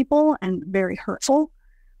impactful to people and very hurtful,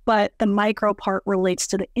 but the micro part relates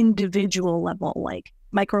to the individual level, like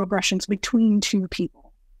microaggressions between two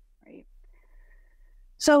people, right?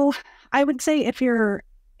 So I would say if you're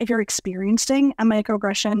experiencing a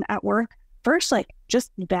microaggression at work, first, like,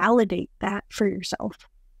 just validate that for yourself,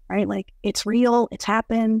 right? Like, it's real, it's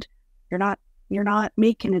happened. You're not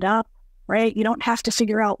making it up, right? You don't have to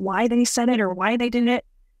figure out why they said it or why they did it.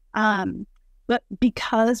 But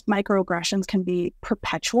because microaggressions can be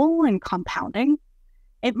perpetual and compounding,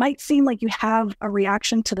 it might seem like you have a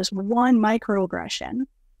reaction to this one microaggression,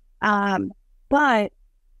 but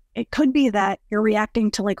it could be that you're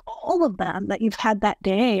reacting to like all of them that you've had that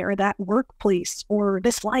day or that workplace or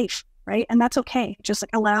this life, right? And that's okay. Just like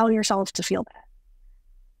allow yourself to feel that.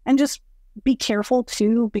 And just be careful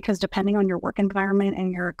too, because depending on your work environment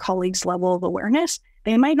and your colleagues' level of awareness,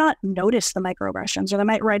 they might not notice the microaggressions or they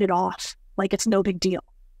might write it off like it's no big deal,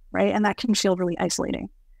 right? And that can feel really isolating.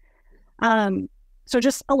 So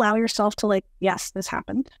just allow yourself to like, yes, this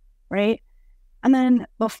happened, right? And then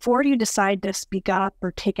before you decide to speak up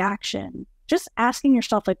or take action, just asking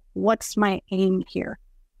yourself, like, what's my aim here?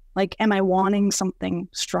 Like, am I wanting something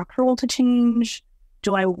structural to change?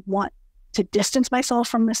 Do I want to distance myself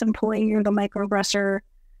from this employee or the microaggressor?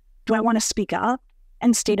 Do I want to speak up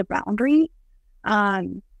and state a boundary?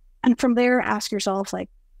 And from there, ask yourself, like,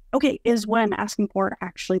 okay, is what I'm asking for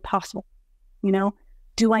actually possible?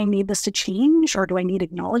 Do I need this to change, or do I need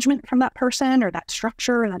acknowledgement from that person or that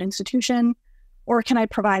structure or that institution, or can I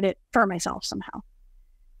provide it for myself somehow?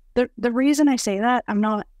 The reason I say that, I'm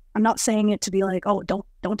not saying it to be like, oh,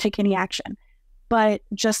 don't take any action, but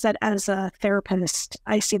just that as a therapist,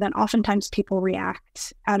 I see that oftentimes people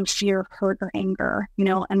react out of fear, hurt, or anger,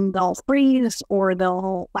 and they'll freeze or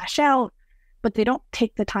they'll lash out, but they don't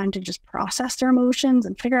take the time to just process their emotions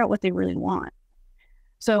and figure out what they really want.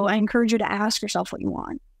 So I encourage you to ask yourself what you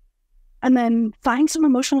want, and then find some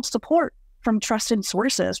emotional support from trusted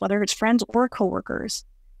sources, whether it's friends or coworkers,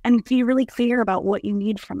 and be really clear about what you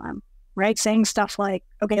need from them, right? Saying stuff like,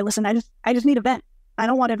 okay, listen, I just need a vent. I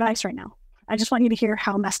don't want advice right now. I just want you to hear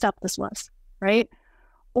how messed up this was, right?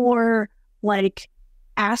 Or like,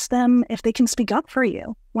 ask them if they can speak up for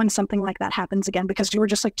you when something like that happens again, because you were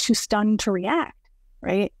just like too stunned to react,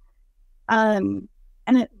 right?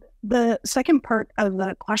 The second part of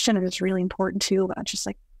the question is really important too, about just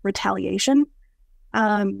like retaliation.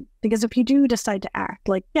 Because if you do decide to act,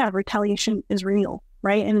 like, yeah, retaliation is real,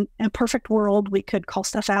 right? In a perfect world, we could call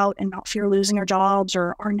stuff out and not fear losing our jobs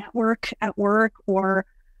or our network at work or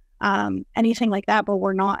anything like that, but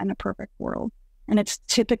we're not in a perfect world. And it's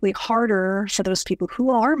typically harder for those people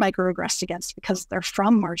who are microaggressed against because they're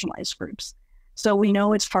from marginalized groups. So we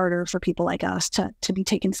know it's harder for people like us to be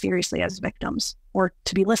taken seriously as victims or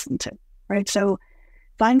to be listened to, right? So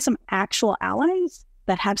find some actual allies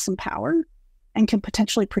that have some power and can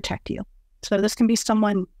potentially protect you. So this can be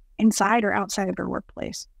someone inside or outside of your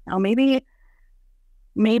workplace. Now, maybe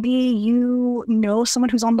you know someone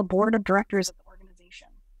who's on the board of directors of the organization.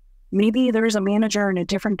 Maybe there's a manager in a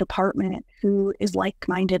different department who is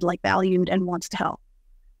like-minded, like valued, and wants to help.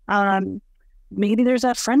 Maybe there's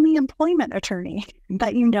a friendly employment attorney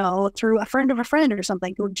that you know through a friend of a friend or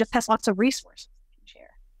something who just has lots of resources you can share,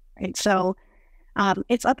 right? So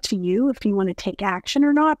it's up to you if you want to take action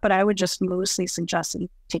or not, but I would just mostly suggest that you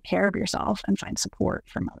take care of yourself and find support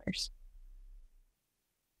from others.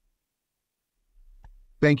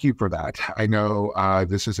 Thank you for that. I know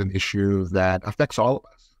this is an issue that affects all of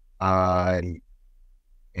us.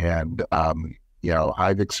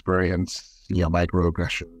 I've experienced,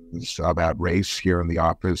 microaggressions about race here in the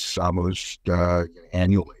office almost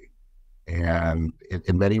annually. And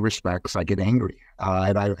in many respects, I get angry,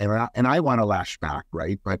 and I want to lash back,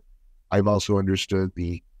 right? But I've also understood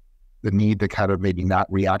the need to kind of maybe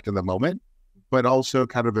not react in the moment, but also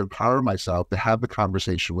kind of empower myself to have the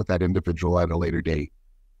conversation with that individual at a later date,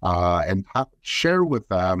 and share with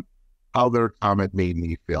them how their comment made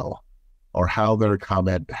me feel, or how their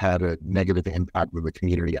comment had a negative impact with the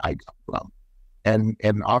community I come from.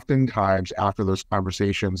 And oftentimes after those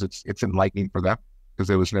conversations, it's enlightening for them, because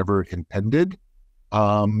it was never intended,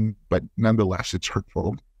 but nonetheless, it's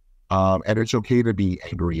hurtful. And it's okay to be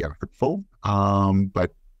angry and hurtful,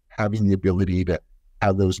 but having the ability to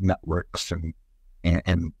have those networks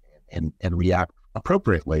and react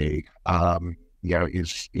appropriately,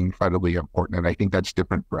 is incredibly important. And I think that's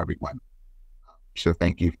different for everyone. So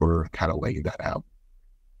thank you for kind of laying that out.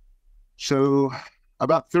 So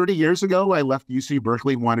about 30 years ago, I left UC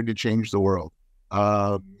Berkeley, wanted to change the world.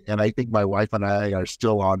 And I think my wife and I are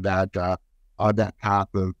still on that path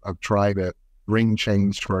of trying to bring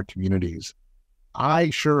change to our communities. I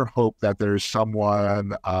sure hope that there's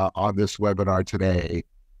someone on this webinar today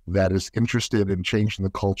that is interested in changing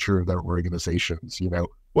the culture of their organizations.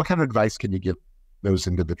 What kind of advice can you give those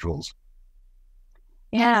individuals?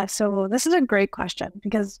 Yeah, so this is a great question,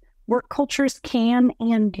 because work cultures can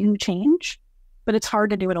and do change, but it's hard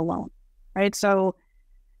to do it alone, right? So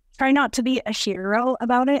try not to be a hero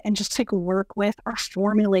about it, and just work with or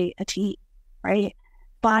formulate a team, right?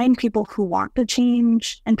 Find people who want the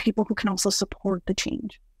change and people who can also support the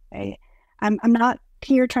change, right? I'm not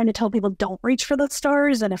here trying to tell people don't reach for the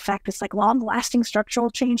stars and affect this long-lasting structural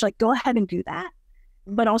change. Go ahead and do that.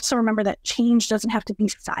 But also remember that change doesn't have to be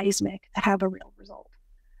seismic to have a real result.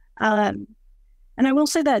 And I will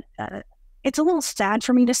say that it's a little sad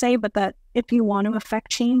for me to say, but that if you want to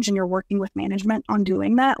affect change and you're working with management on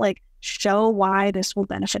doing that, show why this will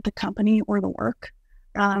benefit the company or the work.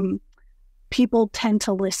 People tend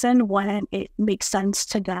to listen when it makes sense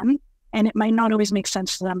to them, and it might not always make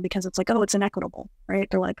sense to them, because it's oh, it's inequitable, right?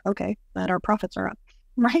 They're okay, but our profits are up,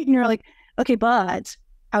 right? And you're okay, but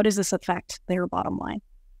how does this affect their bottom line?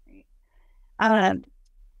 And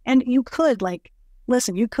you could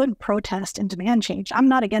listen, you could protest and demand change. I'm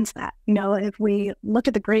not against that. If we look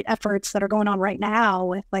at the great efforts that are going on right now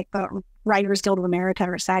with the Writers Guild of America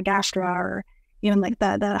or SAG-AFTRA, or even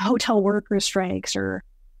the hotel worker strikes, or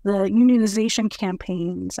the unionization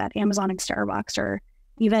campaigns at Amazon and Starbucks, or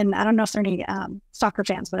even, I don't know if there are any soccer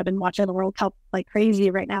fans, but I've been watching the World Cup like crazy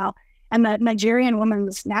right now. And the Nigerian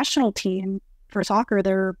women's national team for soccer,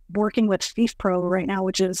 they're working with FIFPro right now,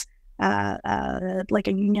 which is a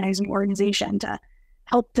unionizing organization, to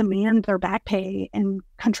help demand their back pay and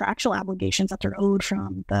contractual obligations that they're owed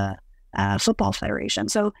from the football federation.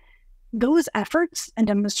 So those efforts and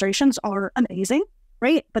demonstrations are amazing,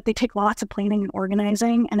 right? But they take lots of planning and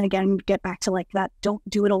organizing. And again, get back to that don't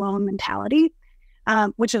do it alone mentality,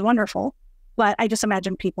 which is wonderful. But I just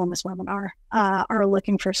imagine people in this webinar are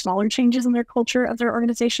looking for smaller changes in their culture of their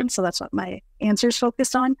organization. So that's what my answer is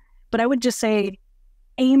focused on. But I would just say,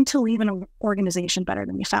 aim to leave an organization better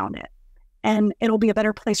than you found it. And it'll be a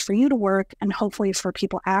better place for you to work, and hopefully for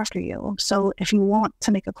people after you. So if you want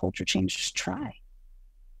to make a culture change, just try.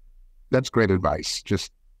 That's great advice.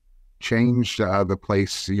 Just change the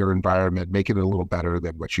place, your environment, make it a little better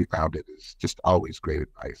than what you found it, is just always great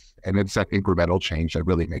advice. And it's that incremental change that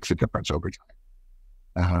really makes a difference over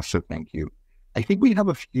time. So thank you. I think we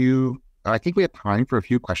have time for a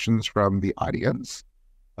few questions from the audience.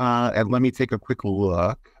 And let me take a quick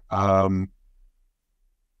look. One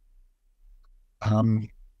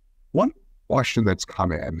question that's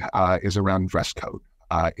come in is around dress code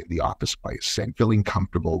in the office place and feeling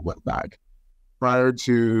comfortable with that. Prior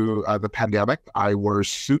to the pandemic, I wore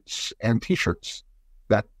suits and T-shirts.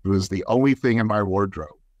 That was the only thing in my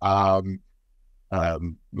wardrobe. Do you have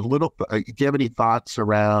any thoughts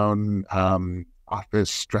around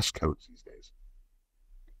office dress codes these days?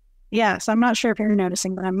 Yeah, so I'm not sure if you're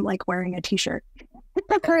noticing, but I'm wearing a T-shirt.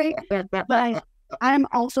 Right? But I'm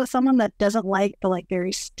also someone that doesn't like the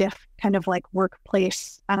very stiff kind of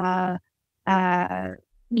workplace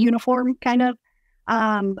uniform kind of.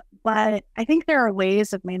 But I think there are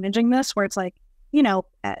ways of managing this where it's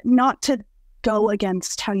not to go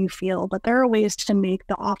against how you feel, but there are ways to make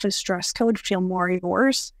the office dress code feel more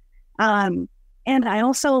yours. And I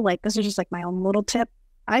also this is just my own little tip.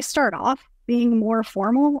 I start off being more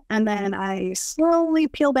formal, and then I slowly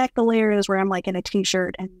peel back the layers where I'm in a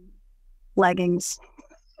T-shirt and leggings.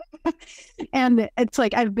 And it's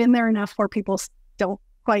I've been there enough where people don't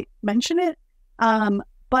quite mention it.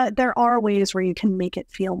 But there are ways where you can make it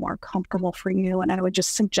feel more comfortable for you. And I would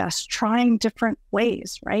just suggest trying different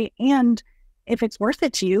ways, right? And if it's worth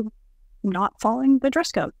it to you, not following the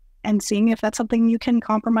dress code and seeing if that's something you can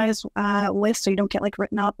compromise with so you don't get like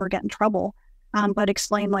written up or get in trouble. But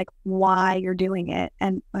explain like why you're doing it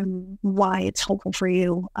and why it's helpful for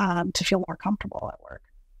you to feel more comfortable at work.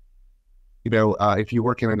 If you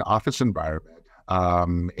work in an office environment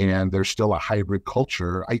and there's still a hybrid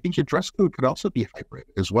culture, I think your dress code could also be hybrid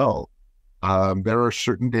as well. There are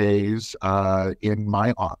certain days in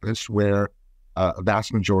my office where a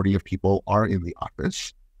vast majority of people are in the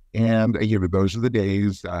office. And, those are the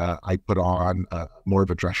days I put on more of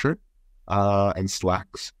a dress shirt and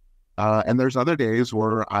slacks. And there's other days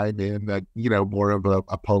where I'm in, more of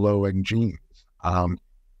a polo and jeans.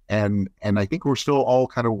 And I think we're still all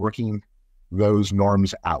kind of working those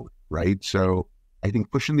norms out, right? So I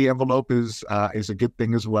think pushing the envelope is a good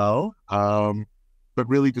thing as well. But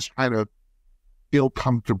really just trying to feel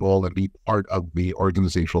comfortable and be part of the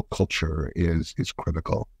organizational culture is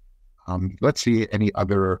critical. Let's see any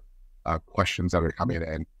other questions that are coming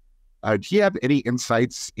in. Do you have any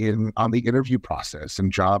insights on the interview process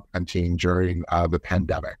and job hunting during the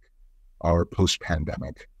pandemic or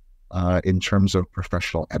post-pandemic in terms of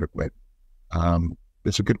professional etiquette?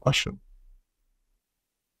 It's a good question.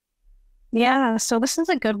 Yeah, so this is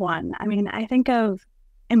a good one. I mean, I think of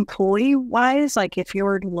employee-wise, like if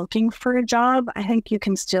you're looking for a job, I think you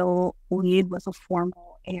can still lead with a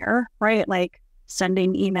formal air, right? Like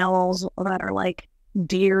sending emails that are like,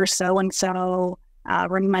 dear so-and-so,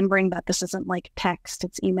 remembering that this isn't like text,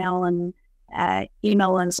 it's email, and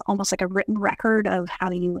email is almost like a written record of how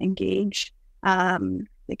you engage.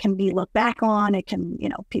 It can be looked back on. It can,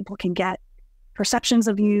 people can get perceptions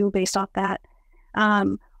of you based off that.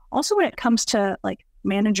 Also, when it comes to like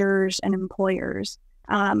managers and employers,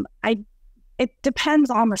 it depends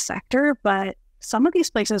on the sector, but some of these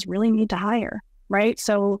places really need to hire, right?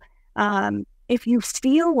 So if you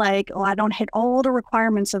feel like, oh, I don't hit all the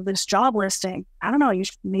requirements of this job listing, I don't know, you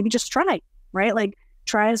should maybe just try, right? Like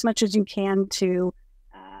try as much as you can to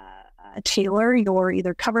tailor your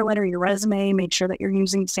either cover letter, your resume, make sure that you're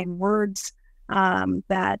using the same words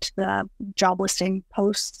that the job listing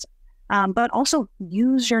posts, but also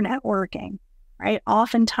use your networking, right?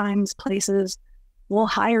 Oftentimes places will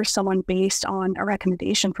hire someone based on a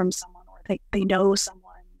recommendation from someone, or they know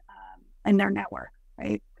someone in their network,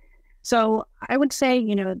 right? So I would say,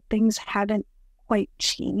 things haven't quite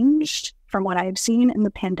changed from what I've seen in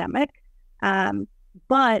the pandemic,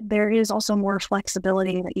 but there is also more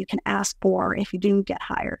flexibility that you can ask for if you do get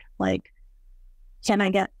hired. Like, can I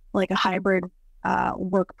get like a hybrid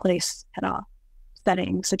workplace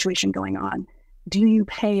setting situation going on? Do you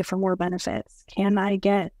pay for more benefits? Can I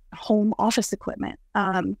get home office equipment?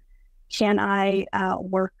 Can I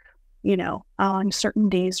work, on certain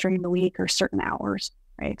days during the week or certain hours?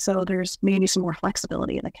 Right. So there's maybe some more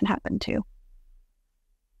flexibility that can happen too.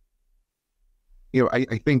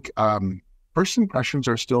 I think first impressions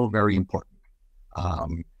are still very important.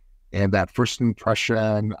 And that first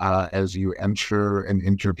impression as you enter an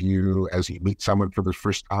interview, as you meet someone for the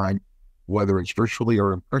first time, whether it's virtually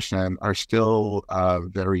or in person, are still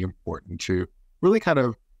very important to really kind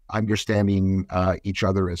of understanding each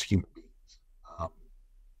other as human beings.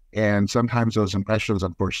 And sometimes those impressions,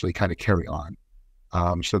 unfortunately, kind of carry on.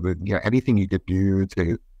 So that, anything you could do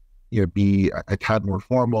to, be a tad more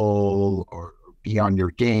formal or be on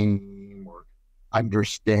your game or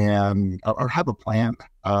understand or have a plan,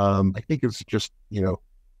 I think it's just,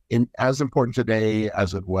 as important today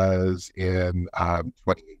as it was in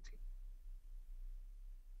 2018.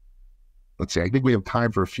 Let's see, I think we have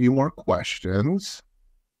time for a few more questions.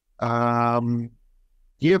 Do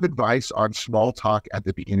you have advice on small talk at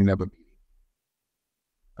the beginning of a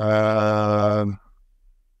meeting?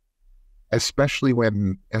 Especially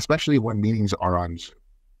when meetings are on Zoom.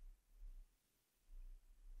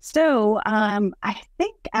 So I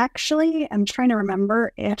think actually, I'm trying to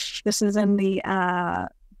remember if this is in the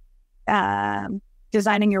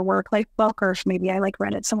Designing Your Work-Life book, or if maybe I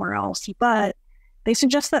read it somewhere else, but they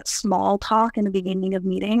suggest that small talk in the beginning of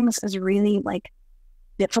meetings is really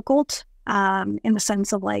difficult in the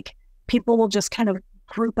sense of people will just kind of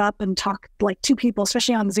group up and talk, two people,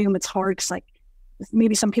 especially on Zoom. It's hard because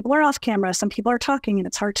maybe some people are off camera, some people are talking, and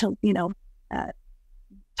it's hard to,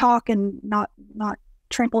 talk and not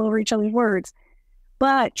trample over each other's words.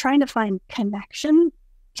 But trying to find connection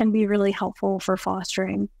can be really helpful for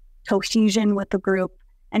fostering cohesion with the group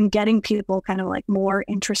and getting people kind of more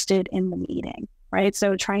interested in the meeting, right?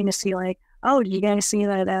 So trying to see oh, do you guys see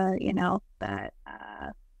that,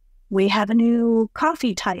 we have a new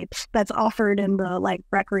coffee type that's offered in the like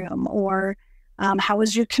rec room, or how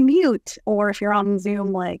was your commute? Or if you're on Zoom,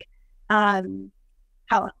 like,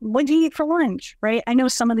 what do you eat for lunch, right? I know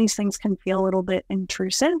some of these things can feel a little bit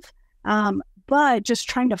intrusive, but just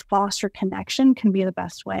trying to foster connection can be the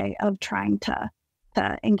best way of trying to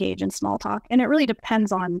engage in small talk. And it really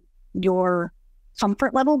depends on your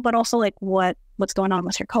comfort level, but also like what's going on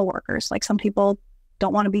with your coworkers. Like some people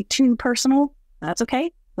don't want to be too personal. That's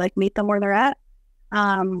okay. Like meet them where they're at.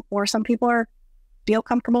 Or some people feel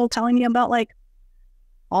comfortable telling you about like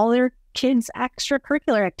all their kids'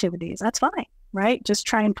 extracurricular activities. That's fine, right? Just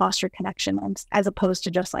try and foster connection as opposed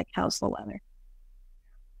to just like, how's the weather?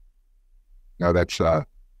 No, that's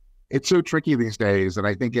it's so tricky these days. And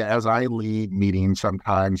I think as I lead meetings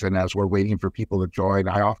sometimes, and as we're waiting for people to join,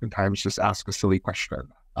 I oftentimes just ask a silly question.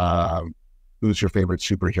 Who's your favorite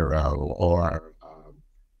superhero? Or,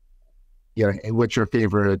 what's your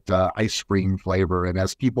favorite ice cream flavor? And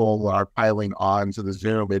as people are piling on to the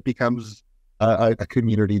Zoom, it becomes a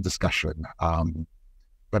community discussion.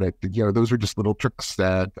 But those are just little tricks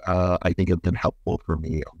that I think have been helpful for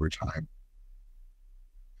me over time.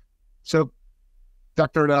 So,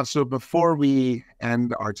 Dr. Erazo, before we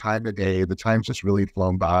end our time today, the time's just really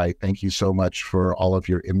flown by. Thank you so much for all of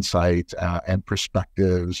your insight and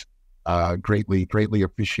perspectives. Greatly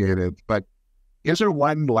appreciated. But is there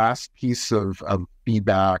one last piece of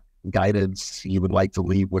feedback, guidance you would like to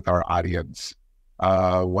leave with our audience?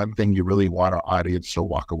 One thing you really want our audience to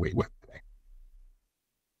walk away with today?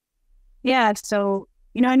 Yeah, so,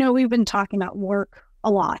 I know we've been talking about work a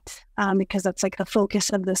lot because that's like the focus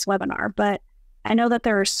of this webinar, but I know that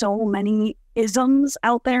there are so many isms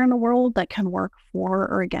out there in the world that can work for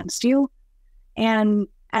or against you. And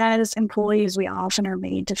as employees, we often are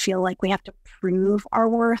made to feel like we have to prove our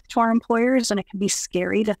worth to our employers, and it can be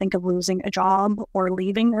scary to think of losing a job or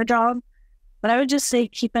leaving a job. But I would just say,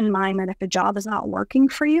 keep in mind that if a job is not working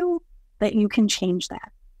for you, that you can change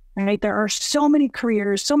that, right? There are so many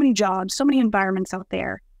careers, so many jobs, so many environments out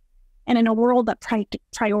there. And in a world that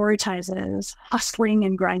prioritizes hustling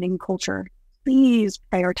and grinding culture, please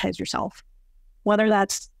prioritize yourself, whether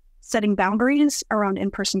that's setting boundaries around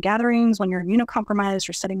in-person gatherings when you're immunocompromised,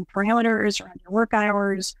 or setting parameters around your work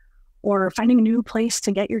hours, or finding a new place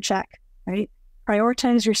to get your check, right?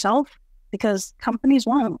 Prioritize yourself, because companies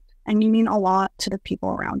won't, and you mean a lot to the people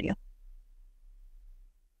around you.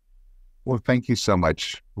 Well, thank you so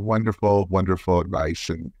much. Wonderful, wonderful advice.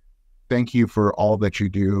 And thank you for all that you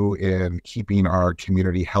do in keeping our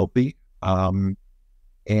community healthy.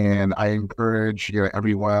 And I encourage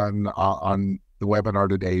everyone on the webinar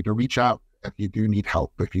today to reach out if you do need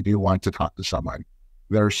help, if you do want to talk to someone.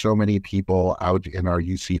 There are so many people out in our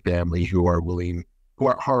UC family who are willing, who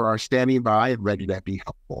are standing by and ready to be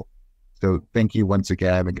helpful. So thank you once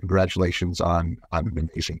again, and congratulations on an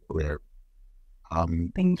amazing career.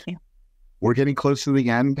 Thank you. We're getting close to the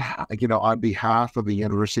end. On behalf of the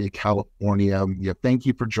University of California, thank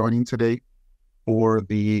you for joining today for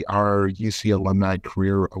our UC Alumni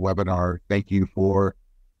Career Webinar. Thank you for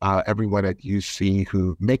everyone at UC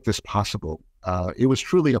who make this possible. It was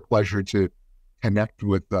truly a pleasure to connect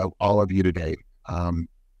with all of you today.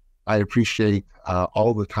 I appreciate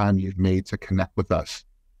all the time you've made to connect with us,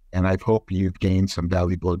 and I hope you've gained some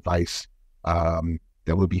valuable advice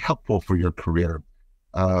that will be helpful for your career.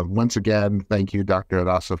 Once again, thank you, Dr.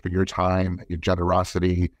 Erazo, for your time, your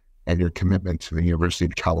generosity, and your commitment to the University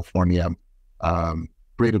of California.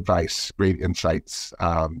 Great advice, great insights.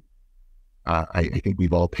 I think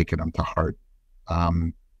we've all taken them to heart.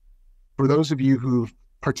 For those of you who've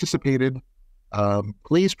participated,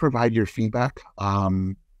 please provide your feedback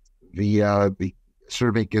via the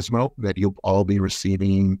survey gizmo that you'll all be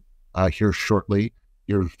receiving here shortly.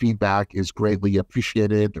 Your feedback is greatly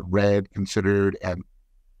appreciated, read, considered, and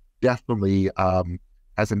definitely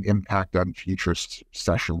has an impact on future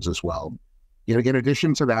sessions as well. In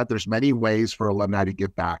addition to that, there's many ways for alumni to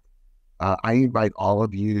give back. I invite all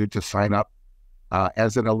of you to sign up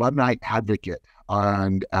as an alumni advocate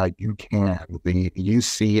on UCAN, the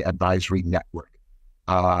UC Advisory Network.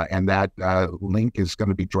 And that link is going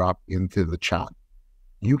to be dropped into the chat.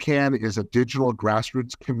 UCAN is a digital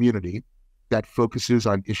grassroots community that focuses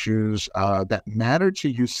on issues that matter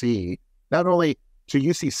to UC, not only to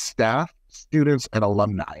UC staff, students, and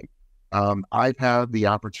alumni. I've had the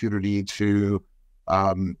opportunity to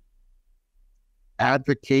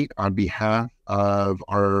advocate on behalf of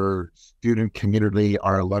our student community,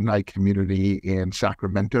 our alumni community in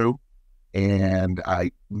Sacramento, and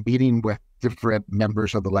meeting with different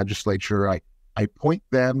members of the legislature. I point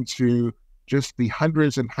them to just the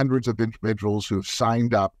hundreds and hundreds of individuals who have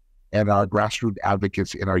signed up and our grassroots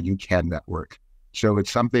advocates in our UCAN network. So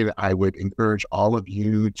it's something that I would encourage all of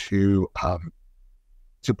you to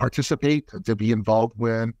participate, to be involved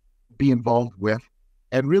with,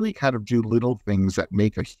 and really kind of do little things that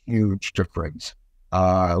make a huge difference,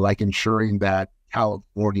 like ensuring that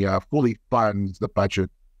California fully funds the budget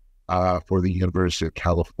for the University of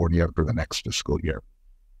California for the next fiscal year.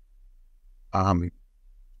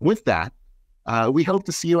 With that, we hope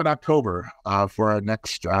to see you in October for our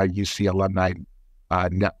next UC Alumni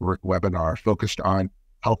Network webinar focused on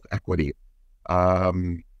health equity.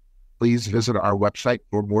 Please visit our website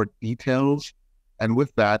for more details. And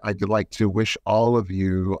with that, I'd like to wish all of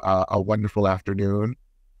you a wonderful afternoon,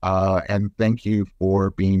 and thank you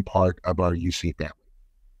for being part of our UC family.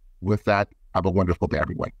 With that, have a wonderful day,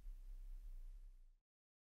 everyone.